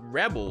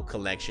Rebel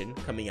Collection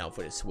coming out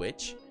for the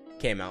Switch,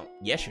 came out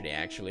yesterday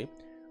actually,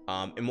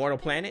 Immortal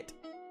Planet,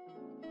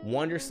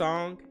 Wonder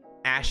Song,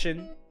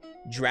 Ashen,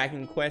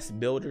 Dragon Quest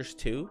Builders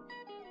 2,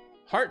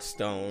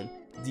 Hearthstone,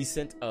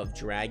 Descent of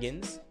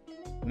Dragons,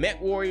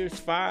 Met Warriors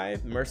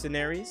 5,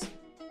 Mercenaries,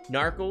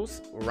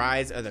 Narcos,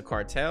 Rise of the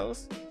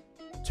Cartels,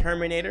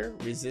 Terminator,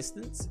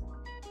 Resistance,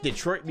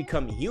 Detroit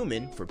Become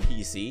Human for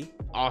PC,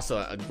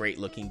 also a great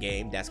looking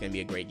game. That's going to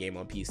be a great game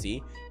on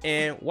PC,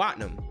 and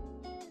Watnum.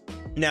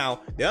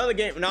 Now, the other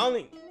game, not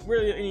only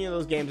really any of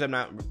those games I'm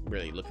not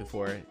really looking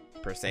for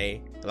per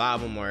se. A lot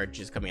of them are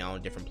just coming out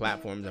on different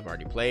platforms I've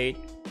already played.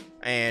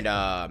 And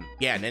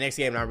yeah, the next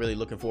game I'm really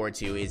looking forward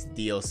to is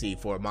DLC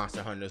for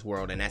Monster Hunter's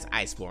World, and that's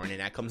Iceborne,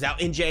 and that comes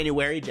out in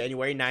January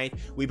 9th.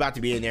 We about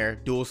to be in there,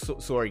 dual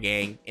sword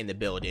gang in the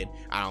building.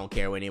 I don't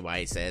care what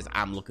anybody says.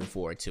 I'm looking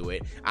forward to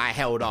it. I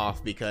held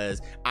off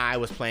because I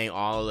was playing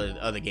all of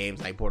the other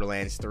games like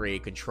Borderlands 3,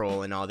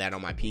 Control, and all that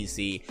on my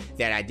PC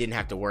that I didn't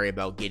have to worry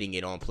about getting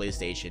it on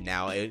PlayStation.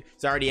 Now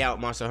it's already out,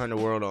 Monster Hunter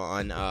World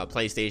on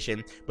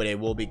PlayStation, but it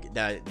will be,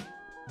 the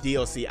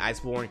DLC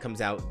Iceborne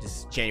comes out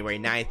this January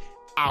 9th.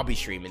 I'll be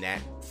streaming that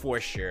for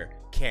sure.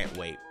 Can't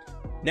wait.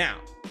 Now,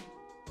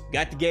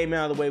 got the game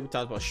out of the way. We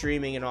talked about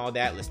streaming and all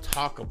that. Let's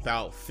talk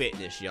about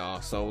fitness,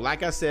 y'all. So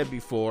like I said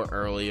before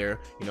earlier,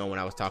 you know, when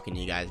I was talking to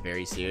you guys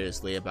very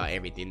seriously about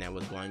everything that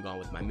was going on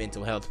with my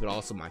mental health, but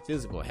also my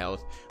physical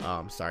health.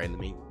 Sorry, let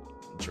me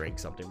drink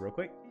something real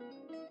quick.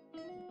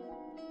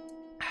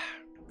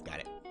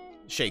 Got it.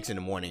 Shakes in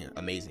the morning,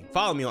 amazing.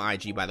 Follow me on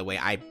IG, by the way.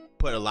 I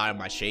put a lot of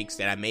my shakes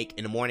that I make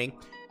in the morning.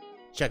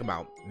 Check them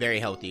out. Very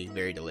healthy,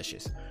 very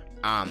delicious.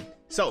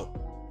 So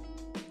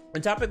the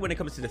topic when it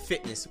comes to the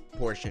fitness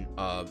portion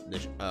of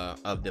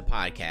the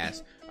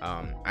podcast,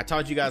 I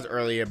talked to you guys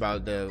earlier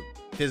about the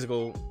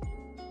physical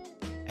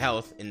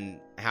health and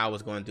how I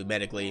was going through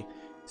medically.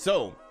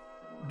 So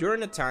during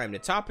the time, the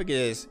topic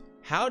is,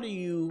 how do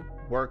you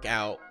work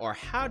out, or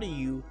how do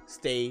you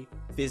stay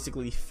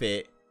physically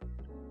fit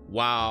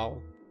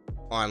while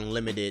on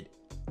limited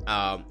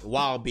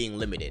while being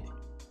limited.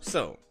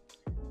 So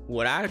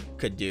what I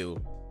could do,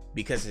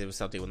 because it was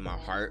something with my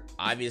heart,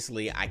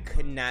 obviously I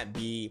couldn't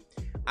do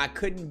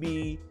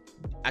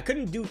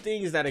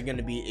things that are going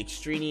to be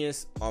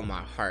extraneous on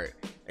my heart.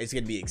 It's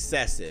going to be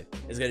excessive.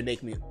 It's going to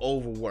make me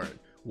overwork,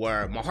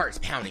 where my heart's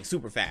pounding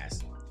super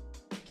fast.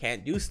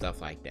 Can't do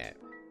stuff like that.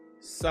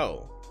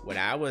 So what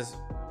I was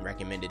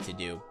recommended to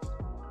do,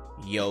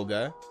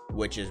 yoga,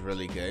 which is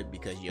really good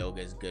because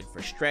yoga is good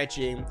for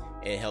stretching.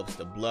 It helps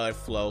the blood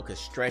flow, because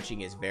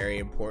stretching is very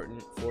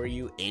important for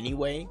you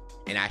anyway,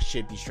 and I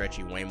should be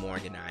stretching way more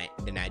than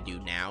I do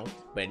now.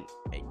 But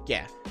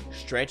yeah,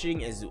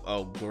 stretching is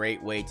a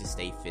great way to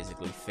stay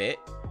physically fit.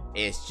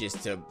 It's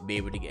just to be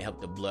able to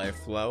help the blood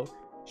flow.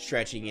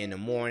 Stretching in the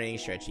morning,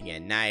 stretching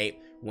at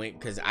night,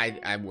 because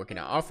I work in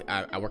the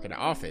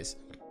office,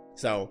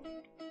 so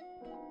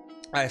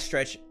I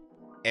stretch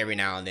every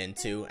now and then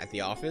too at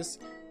the office.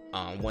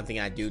 One thing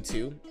I do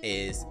too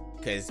is,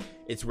 because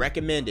it's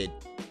recommended,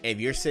 if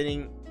you're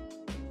sitting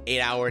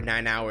 8 hours,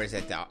 9 hours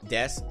at the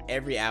desk,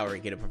 every hour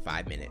get up for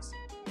 5 minutes,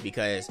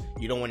 because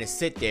you don't want to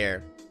sit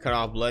there, cut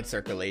off blood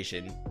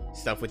circulation,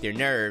 stuff with your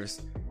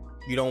nerves.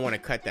 You don't want to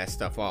cut that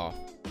stuff off.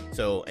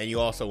 So, and you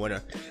also want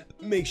to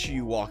make sure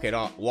you walk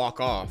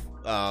off,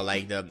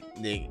 like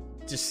the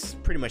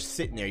just pretty much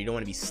sitting there. You don't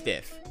want to be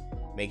stiff.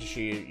 Making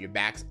sure your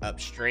back's up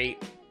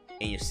straight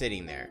and you're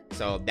sitting there.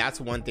 So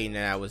that's one thing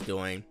that I was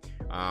doing.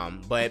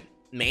 But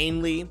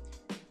mainly,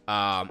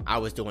 I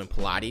was doing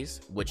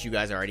Pilates, which you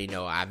guys already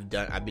know. I've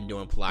been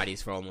doing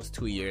Pilates for almost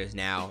 2 years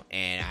now,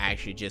 and I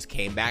actually just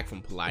came back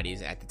from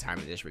Pilates at the time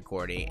of this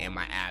recording, and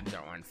my abs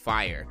are on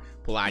fire.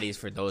 Pilates,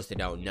 for those that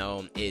don't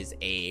know, is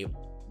a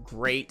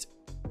great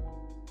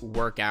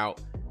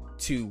workout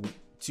to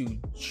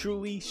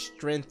truly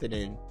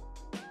strengthening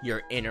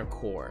your inner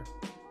core,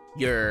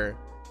 your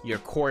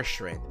core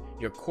strength.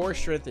 Your core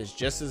strength is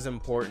just as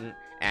important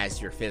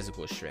as your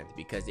physical strength,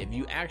 because if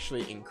you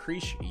actually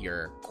increase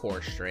your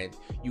core strength,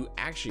 you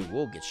actually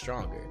will get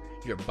stronger.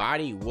 Your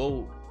body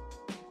will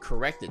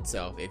correct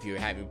itself. If you're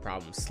having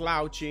problems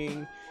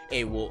slouching,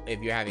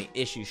 if you're having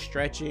issues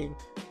stretching,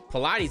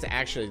 Pilates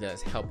actually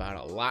does help out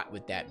a lot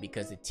with that,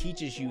 because it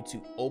teaches you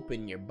to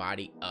open your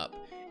body up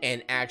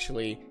and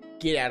actually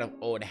get out of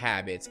old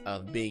habits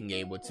of being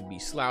able to be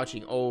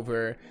slouching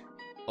over.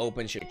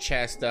 Opens your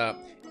chest up.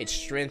 It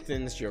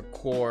strengthens your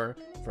core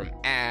from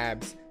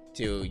abs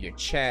to your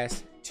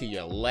chest to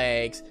your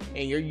legs,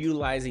 and you're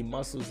utilizing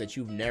muscles that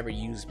you've never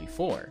used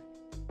before.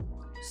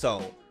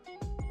 So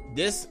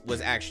this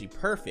was actually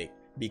perfect,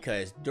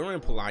 because during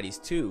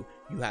Pilates too,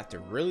 you have to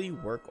really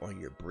work on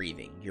your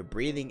breathing. Your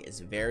breathing is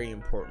very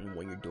important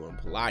when you're doing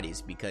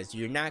Pilates, because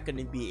you're not going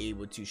to be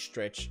able to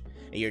stretch,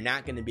 and you're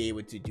not going to be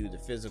able to do the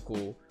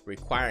physical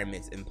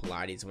requirements in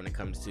Pilates when it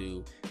comes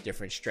to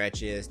different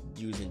stretches,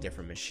 using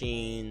different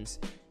machines,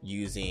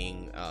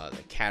 using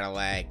the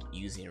Cadillac,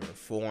 using a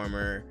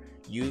reformer,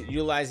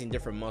 utilizing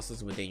different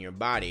muscles within your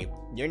body.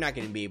 You're not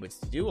going to be able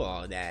to do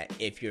all of that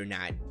if you're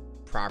not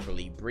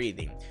properly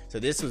breathing. So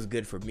this was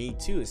good for me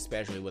too,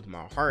 especially with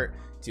my heart,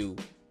 to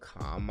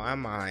calm my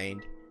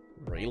mind,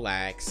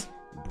 relax,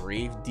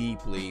 breathe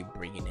deeply,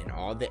 bringing in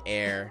all the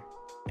air,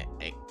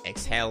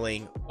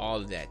 exhaling all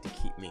of that to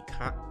keep me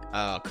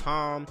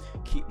calm,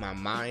 keep my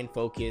mind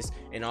focused,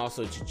 and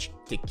also to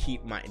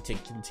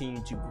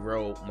continue to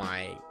grow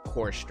my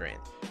core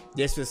strength.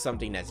 This is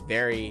something that's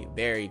very,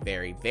 very,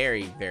 very,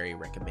 very, very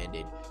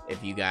recommended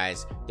if you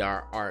guys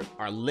are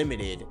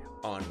limited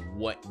on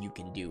what you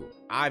can do.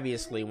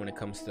 Obviously, when it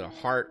comes to the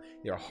heart,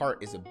 your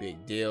heart is a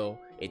big deal.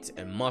 It's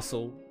a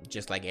muscle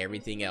just like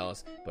everything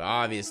else. But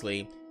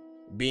obviously,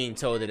 being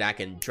told that I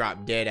can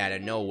drop dead out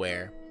of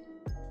nowhere,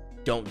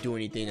 don't do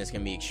anything that's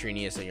gonna be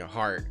extraneous on your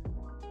heart,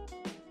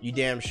 you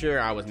damn sure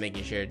I was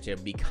making sure to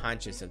be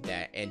conscious of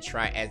that and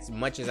try, as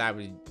much as I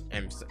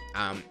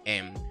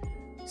am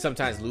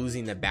sometimes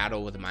losing the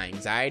battle with my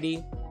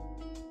anxiety.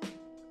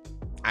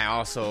 I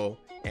also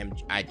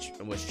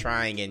was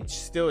trying and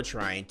still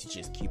trying to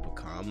just keep a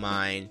calm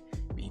mind,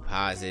 be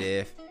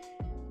positive,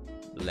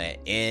 let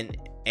in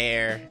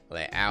air,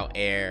 let out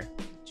air,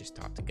 just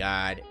talk to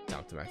God,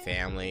 talk to my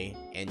family,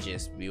 and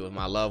just be with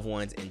my loved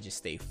ones, and just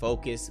stay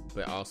focused,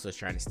 but also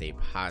trying to stay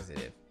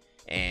positive.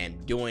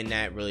 And doing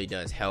that really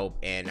does help.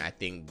 And I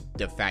think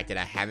the fact that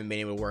I haven't been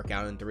able to work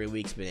out in 3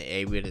 weeks, but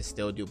able to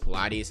still do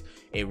Pilates,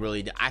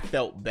 I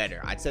felt better.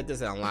 I said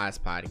this on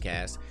last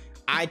podcast.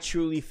 I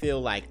truly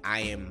feel like I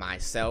am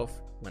myself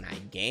when I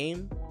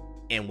game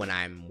and when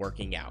I'm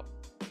working out.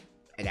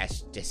 And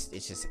it's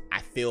just, I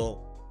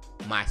feel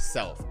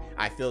myself.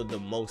 I feel the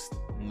most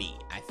me.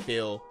 I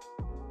feel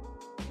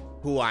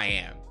who I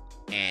am.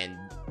 And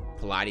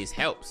Pilates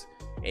helps.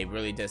 It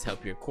really does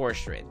help your core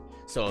strength.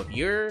 So if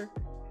you're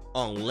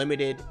on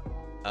limited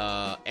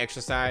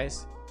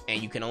exercise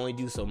and you can only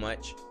do so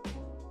much,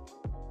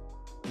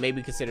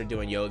 maybe consider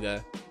doing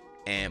yoga.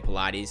 And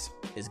Pilates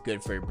is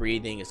good for your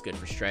breathing, it's good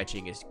for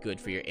stretching, it's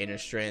good for your inner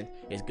strength,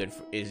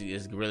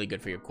 is really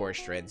good for your core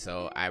strength.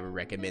 So I would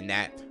recommend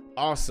that.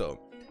 Also,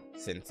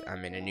 since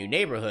I'm in a new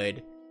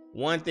neighborhood,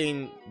 one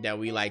thing that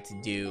we like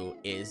to do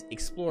is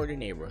explore the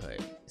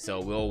neighborhood. So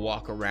we'll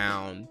walk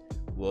around,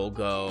 we'll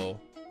go,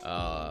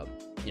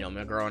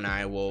 my girl and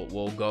I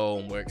will go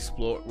and we'll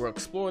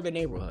explore the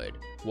neighborhood.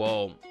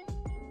 We'll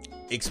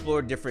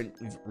explore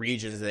different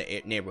regions of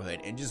the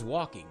neighborhood and just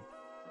walking.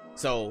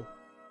 So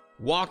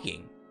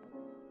walking,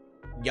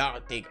 y'all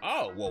think,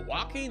 oh, well,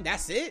 walking,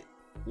 that's it?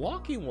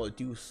 Walking will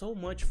do so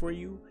much for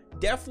you.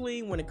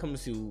 Definitely when it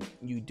comes to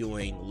you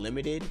doing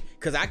limited,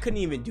 because I couldn't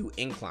even do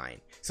incline.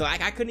 So I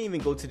couldn't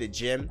even go to the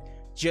gym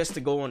just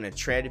to go on a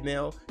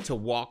treadmill to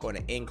walk on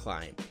an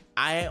incline.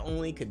 I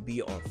only could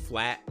be on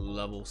flat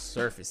level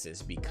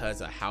surfaces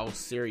because of how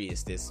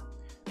serious this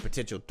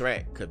potential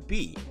threat could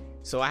be.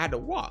 So I had to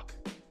walk.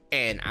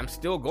 And I'm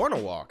still going to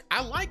walk.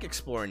 I like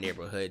exploring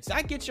neighborhoods.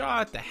 I get y'all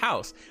out the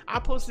house. I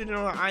posted it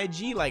on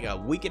IG like a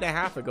week and a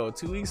half ago,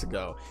 2 weeks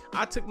ago.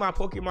 I took my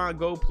Pokemon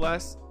Go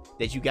Plus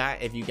that you got,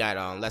 if you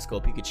got Let's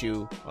Go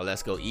Pikachu or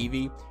Let's Go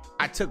Eevee.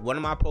 I took one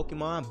of my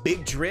Pokemon,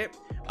 Big Drip.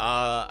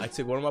 I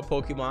took one of my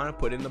Pokemon,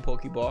 put it in the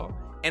Pokeball,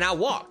 and I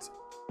walked.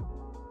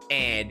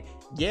 And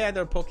yeah,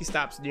 there are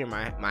Pokestops near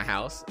my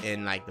house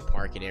and like the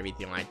park and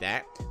everything like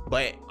that.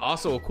 But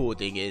also a cool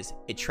thing is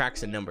it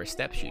tracks the number of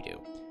steps you do.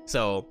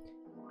 So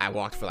I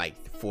walked for like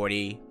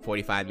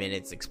 45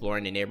 minutes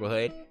exploring the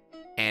neighborhood,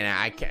 and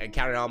I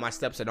counted all my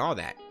steps and all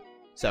that.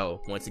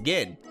 So once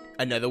again,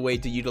 another way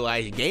to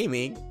utilize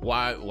gaming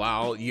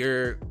while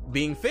you're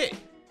being fit.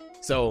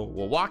 So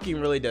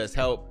walking really does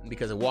help,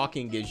 because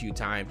walking gives you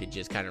time to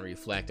just kind of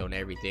reflect on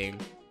everything.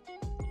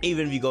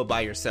 Even if you go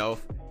by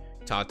yourself,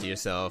 talk to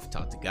yourself,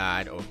 talk to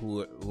God, or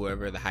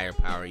whoever the higher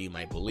power you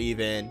might believe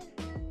in.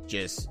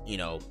 Just,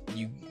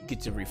 you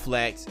get to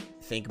reflect,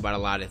 think about a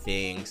lot of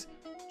things,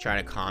 try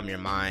to calm your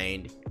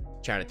mind,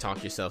 try to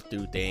talk yourself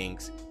through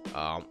things.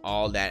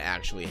 All that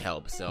actually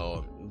helps.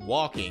 So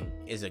walking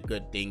is a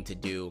good thing to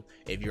do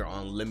if you're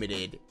on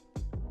limited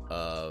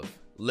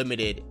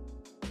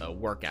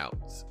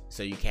workouts,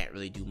 so you can't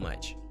really do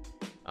much.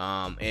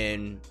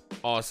 And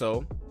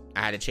also, I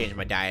had to change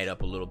my diet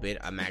up a little bit.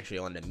 I'm actually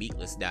on the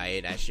meatless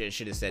diet. I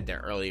should have said that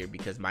earlier,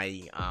 because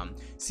my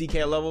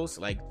CK levels,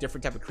 like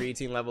different type of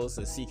creatine levels,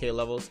 the CK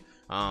levels,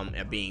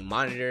 are being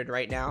monitored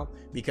right now,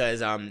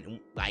 because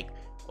like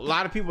a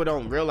lot of people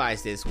don't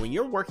realize this. When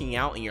you're working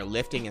out and you're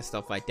lifting and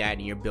stuff like that,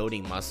 and you're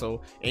building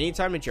muscle,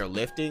 anytime that you're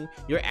lifting,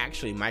 you're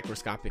actually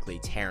microscopically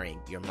tearing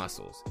your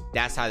muscles.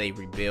 That's how they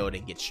rebuild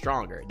and get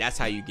stronger. That's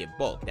how you get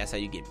bulk. That's how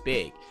you get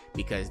big,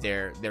 because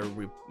they're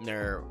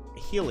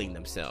healing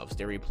themselves.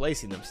 They're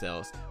replacing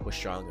themselves with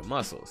stronger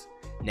muscles.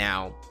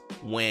 Now,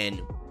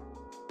 when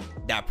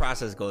that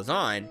process goes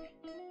on,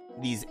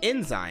 these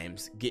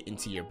enzymes get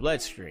into your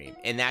bloodstream,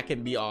 and that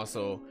can be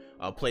also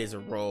plays a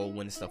role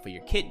when it's stuff for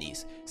your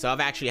kidneys. So I've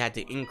actually had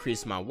to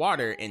increase my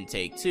water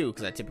intake too,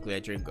 because I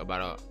drink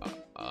about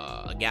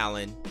a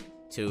gallon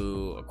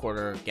to a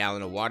quarter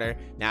gallon of water.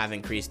 Now I've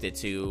increased it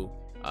to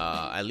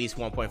at least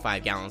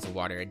 1.5 gallons of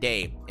water a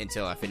day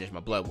until I finish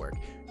my blood work.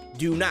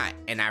 Do not,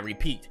 and I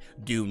repeat,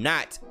 do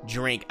not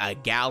drink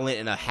 1.5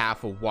 gallons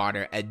of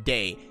water a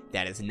day.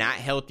 That is not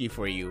healthy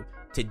for you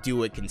to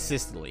do it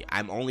consistently.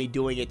 I'm only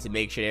doing it to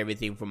make sure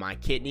everything for my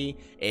kidney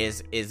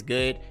is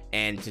good,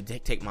 and to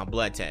take my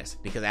blood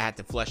test, because I had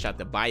to flush out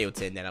the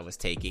biotin that I was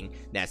taking.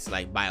 That's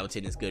like,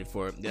 biotin is good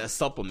for a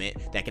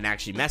supplement that can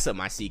actually mess up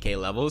my CK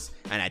levels,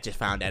 and I just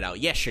found that out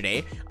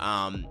yesterday.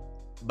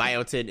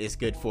 Biotin is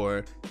good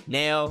for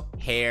nail,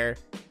 hair,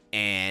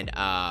 and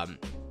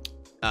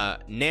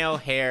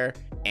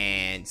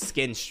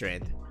skin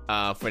strength,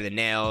 for the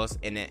nails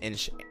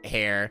and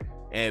hair.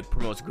 It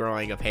promotes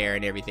growing of hair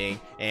and everything.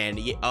 And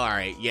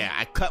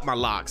I cut my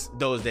locks.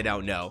 Those that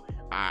don't know,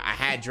 I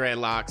had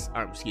dreadlocks,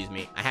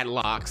 I had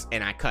locks,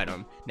 and I cut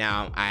them.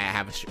 Now I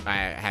have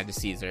the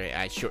Caesar.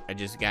 I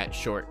just got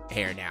short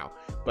hair now.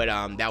 But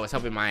that was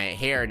helping my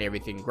hair and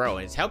everything grow.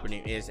 And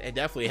it's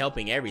definitely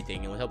helping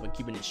everything. It was helping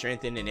keeping it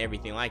strengthened and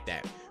everything like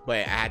that.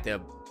 But I had to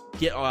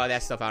get all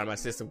that stuff out of my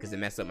system because it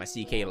messed up my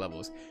CK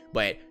levels.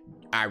 But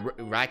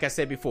like I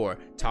said before,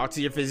 talk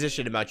to your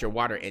physician about your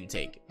water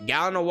intake.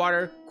 Gallon of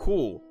water,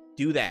 cool,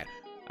 do that.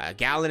 1.5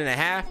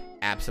 gallons,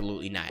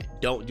 absolutely not.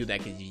 Don't do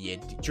that, because you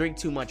drink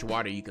too much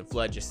water, you can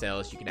flood your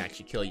cells. You can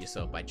actually kill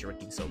yourself by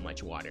drinking so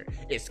much water.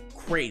 It's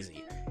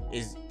crazy.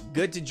 It's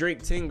good to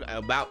drink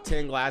about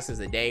 10 glasses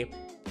a day.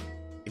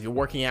 If you're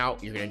working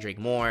out, you're gonna drink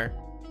more.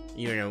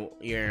 You're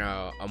in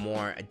a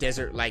more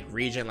desert-like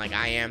region like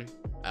I am.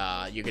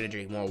 You're gonna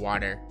drink more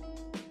water.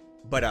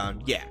 But I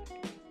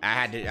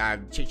had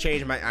to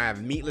change I have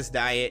a meatless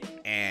diet,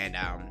 and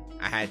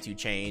I had to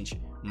change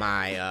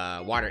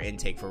my water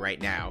intake for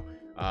right now,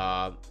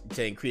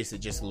 to increase it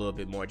just a little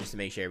bit more, just to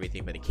make sure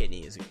everything for the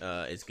kidney is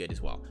good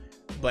as well.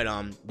 But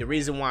the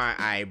reason why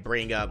I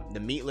bring up the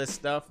meatless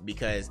stuff,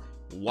 because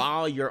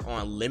while you're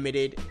on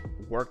limited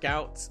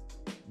workouts,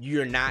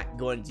 you're not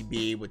going to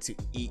be able to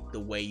eat the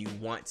way you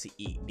want to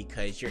eat,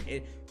 because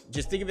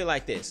just think of it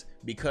like this: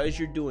 because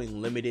you're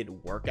doing limited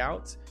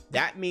workouts,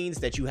 that means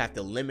that you have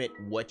to limit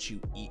what you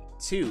eat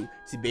to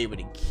be able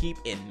to keep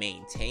and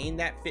maintain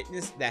that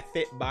fitness, that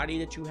fit body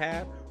that you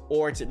have,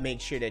 or to make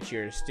sure that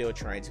you're still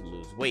trying to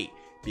lose weight.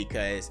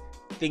 Because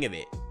think of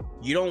it,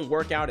 you don't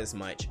work out as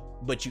much,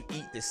 but you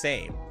eat the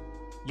same.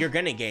 You're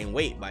gonna gain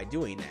weight by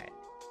doing that.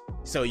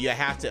 So you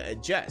have to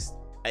adjust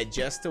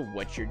to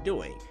what you're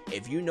doing.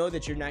 If you know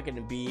that you're not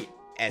gonna be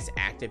as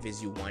active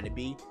as you want to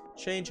be,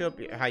 change up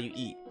how you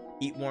eat.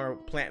 Eat more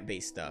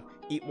plant-based stuff.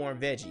 Eat more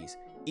veggies.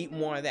 Eat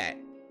more of that.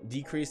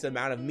 Decrease the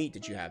amount of meat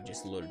that you have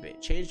just a little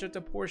bit. Change up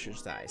the portion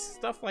size.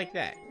 Stuff like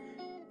that.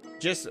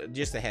 Just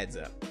a heads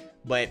up.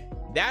 But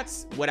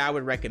that's what I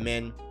would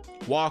recommend.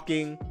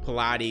 Walking,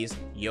 Pilates,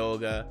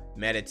 yoga,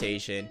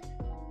 meditation.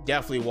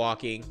 Definitely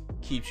walking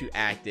keeps you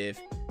active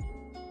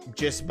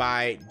just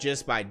by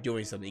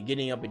doing something,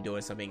 getting up and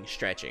doing something,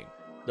 stretching.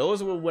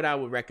 Those are what I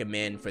would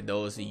recommend for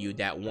those of you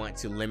that want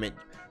to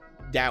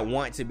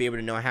be able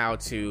to know how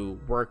to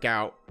work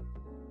out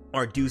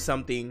or do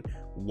something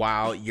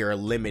while you're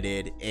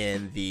limited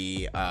in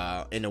the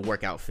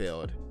workout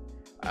field.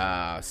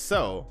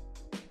 So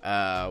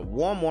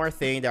one more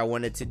thing that I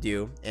wanted to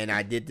do, and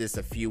I did this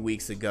a few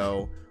weeks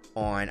ago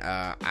on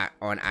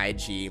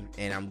IG,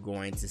 and I'm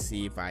going to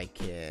see if I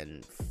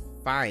can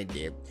find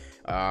it.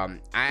 I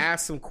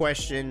asked some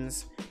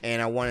questions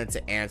and I wanted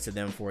to answer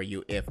them for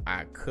you if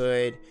I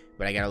could,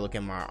 but I gotta look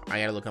at my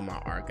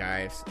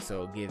archives,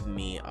 so give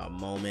me a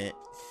moment.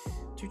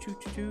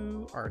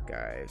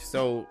 Archives.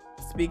 So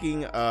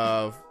speaking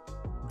of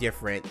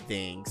different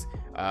things,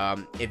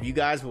 if you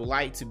guys would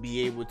like to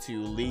be able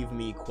to leave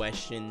me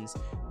questions,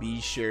 be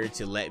sure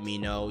to let me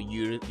know.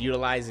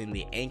 Utilizing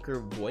the Anchor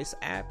voice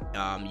app,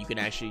 you can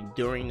actually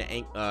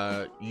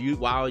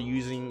while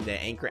using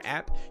the Anchor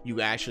app,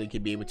 you actually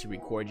could be able to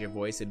record your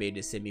voice and be able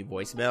to send me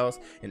voicemails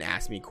and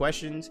ask me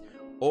questions.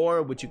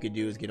 Or what you could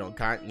do is get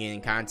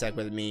in contact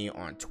with me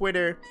on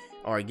Twitter,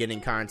 or get in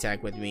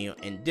contact with me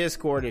in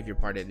Discord if you're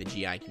part of the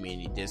GI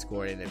community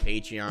Discord and the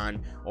Patreon.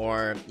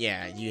 Or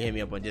yeah, you hit me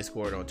up on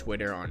Discord, on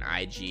Twitter, on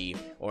IG,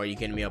 or you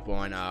can hit me up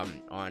on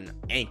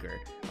Anchor.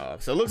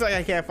 So it looks like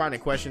I can't find a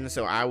question,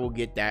 so I will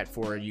get that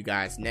for you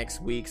guys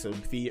next week. So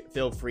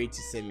feel free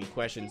to send me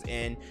questions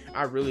in.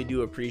 I really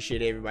do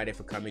appreciate everybody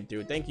for coming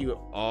through. Thank you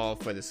all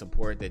for the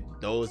support, that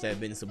those that have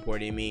been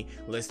supporting me,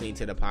 listening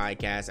to the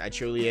podcast. I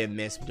truly have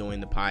missed doing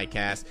the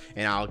podcast,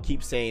 and I'll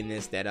keep saying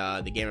this, that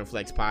the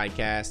GamerFlex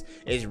podcast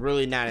is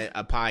really not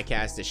a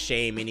podcast to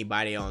shame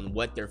anybody on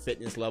what their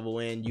fitness level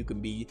in. You can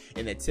be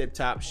in a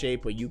tip-top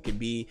shape, or you can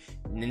be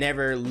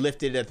never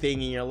lifted a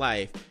thing in your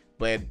life,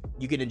 but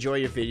you can enjoy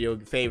your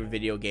favorite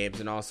video games,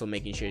 and also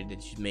making sure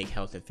that you make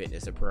health and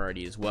fitness a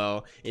priority as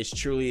well. It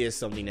truly is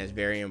something that's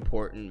very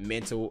important.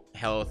 Mental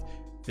health,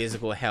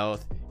 physical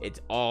health, it's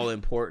all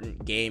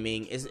important.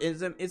 Gaming is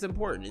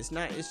important.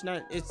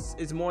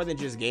 It's more than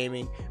just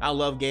gaming. I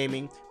love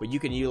gaming, but you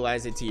can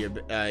utilize it to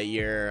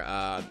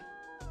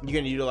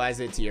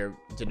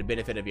to the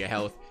benefit of your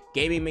health.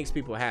 Gaming makes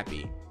people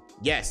happy.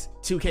 Yes,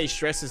 2K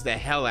stresses the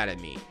hell out of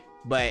me,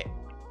 but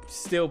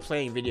still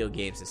playing video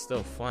games is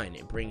still fun.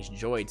 It brings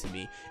joy to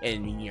me,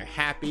 and when you're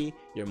happy,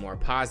 you're more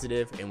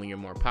positive, and when you're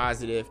more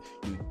positive,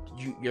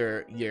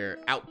 your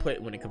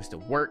output when it comes to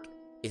work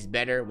is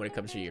better, when it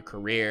comes to your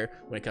career,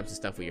 when it comes to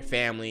stuff with your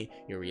family,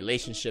 your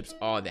relationships,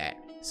 all that.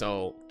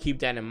 So keep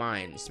that in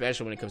mind,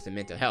 especially when it comes to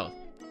mental health.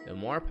 The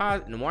more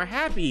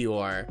happy you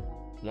are,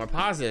 the more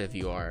positive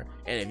you are,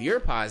 and if you're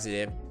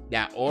positive,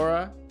 that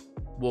aura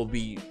will go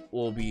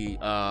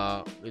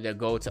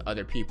to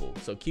other people.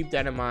 So keep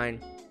that in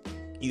mind.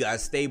 You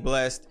guys stay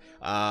blessed.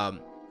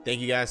 Thank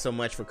you guys so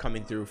much for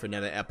coming through for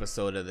another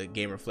episode of the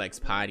GamerFlex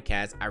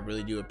podcast. I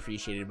really do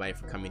appreciate everybody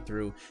for coming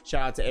through.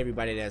 Shout out to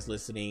everybody that's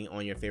listening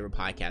on your favorite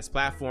podcast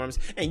platforms.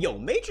 And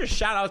major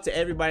shout out to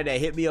everybody that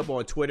hit me up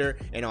on Twitter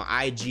and on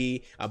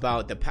IG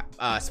about the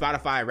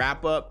Spotify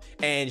wrap up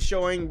and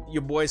showing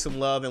your boy some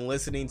love and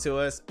listening to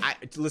us.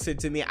 Listen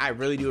to me. I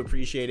really do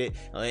appreciate it.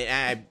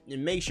 And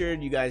make sure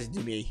you guys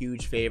do me a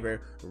huge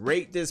favor.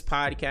 Rate this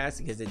podcast,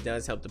 because it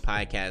does help the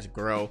podcast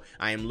grow.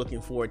 I am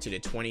looking forward to the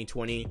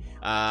 2020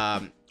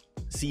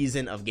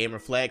 season of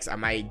GamerFlex. I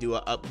might do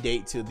an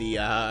update to the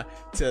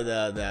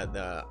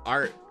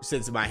art,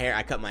 since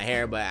I cut my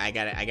hair, but I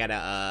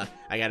gotta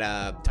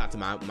talk to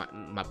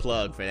my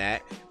plug for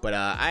that. But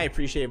I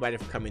appreciate everybody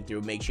for coming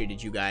through. Make sure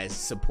that you guys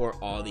support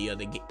all the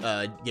other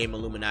Game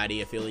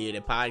Illuminati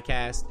affiliated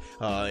podcasts.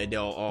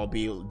 They'll all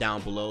be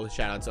down below.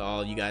 Shout out to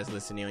all you guys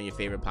listening on your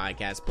favorite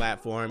podcast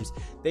platforms.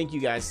 Thank you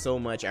guys so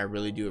much. I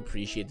really do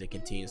appreciate the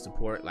continued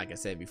support. Like I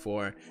said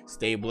before,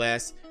 stay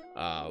blessed.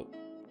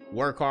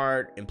 Work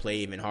hard and play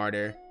even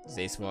harder.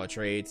 Zay Small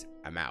Trades.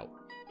 I'm out.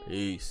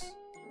 Peace.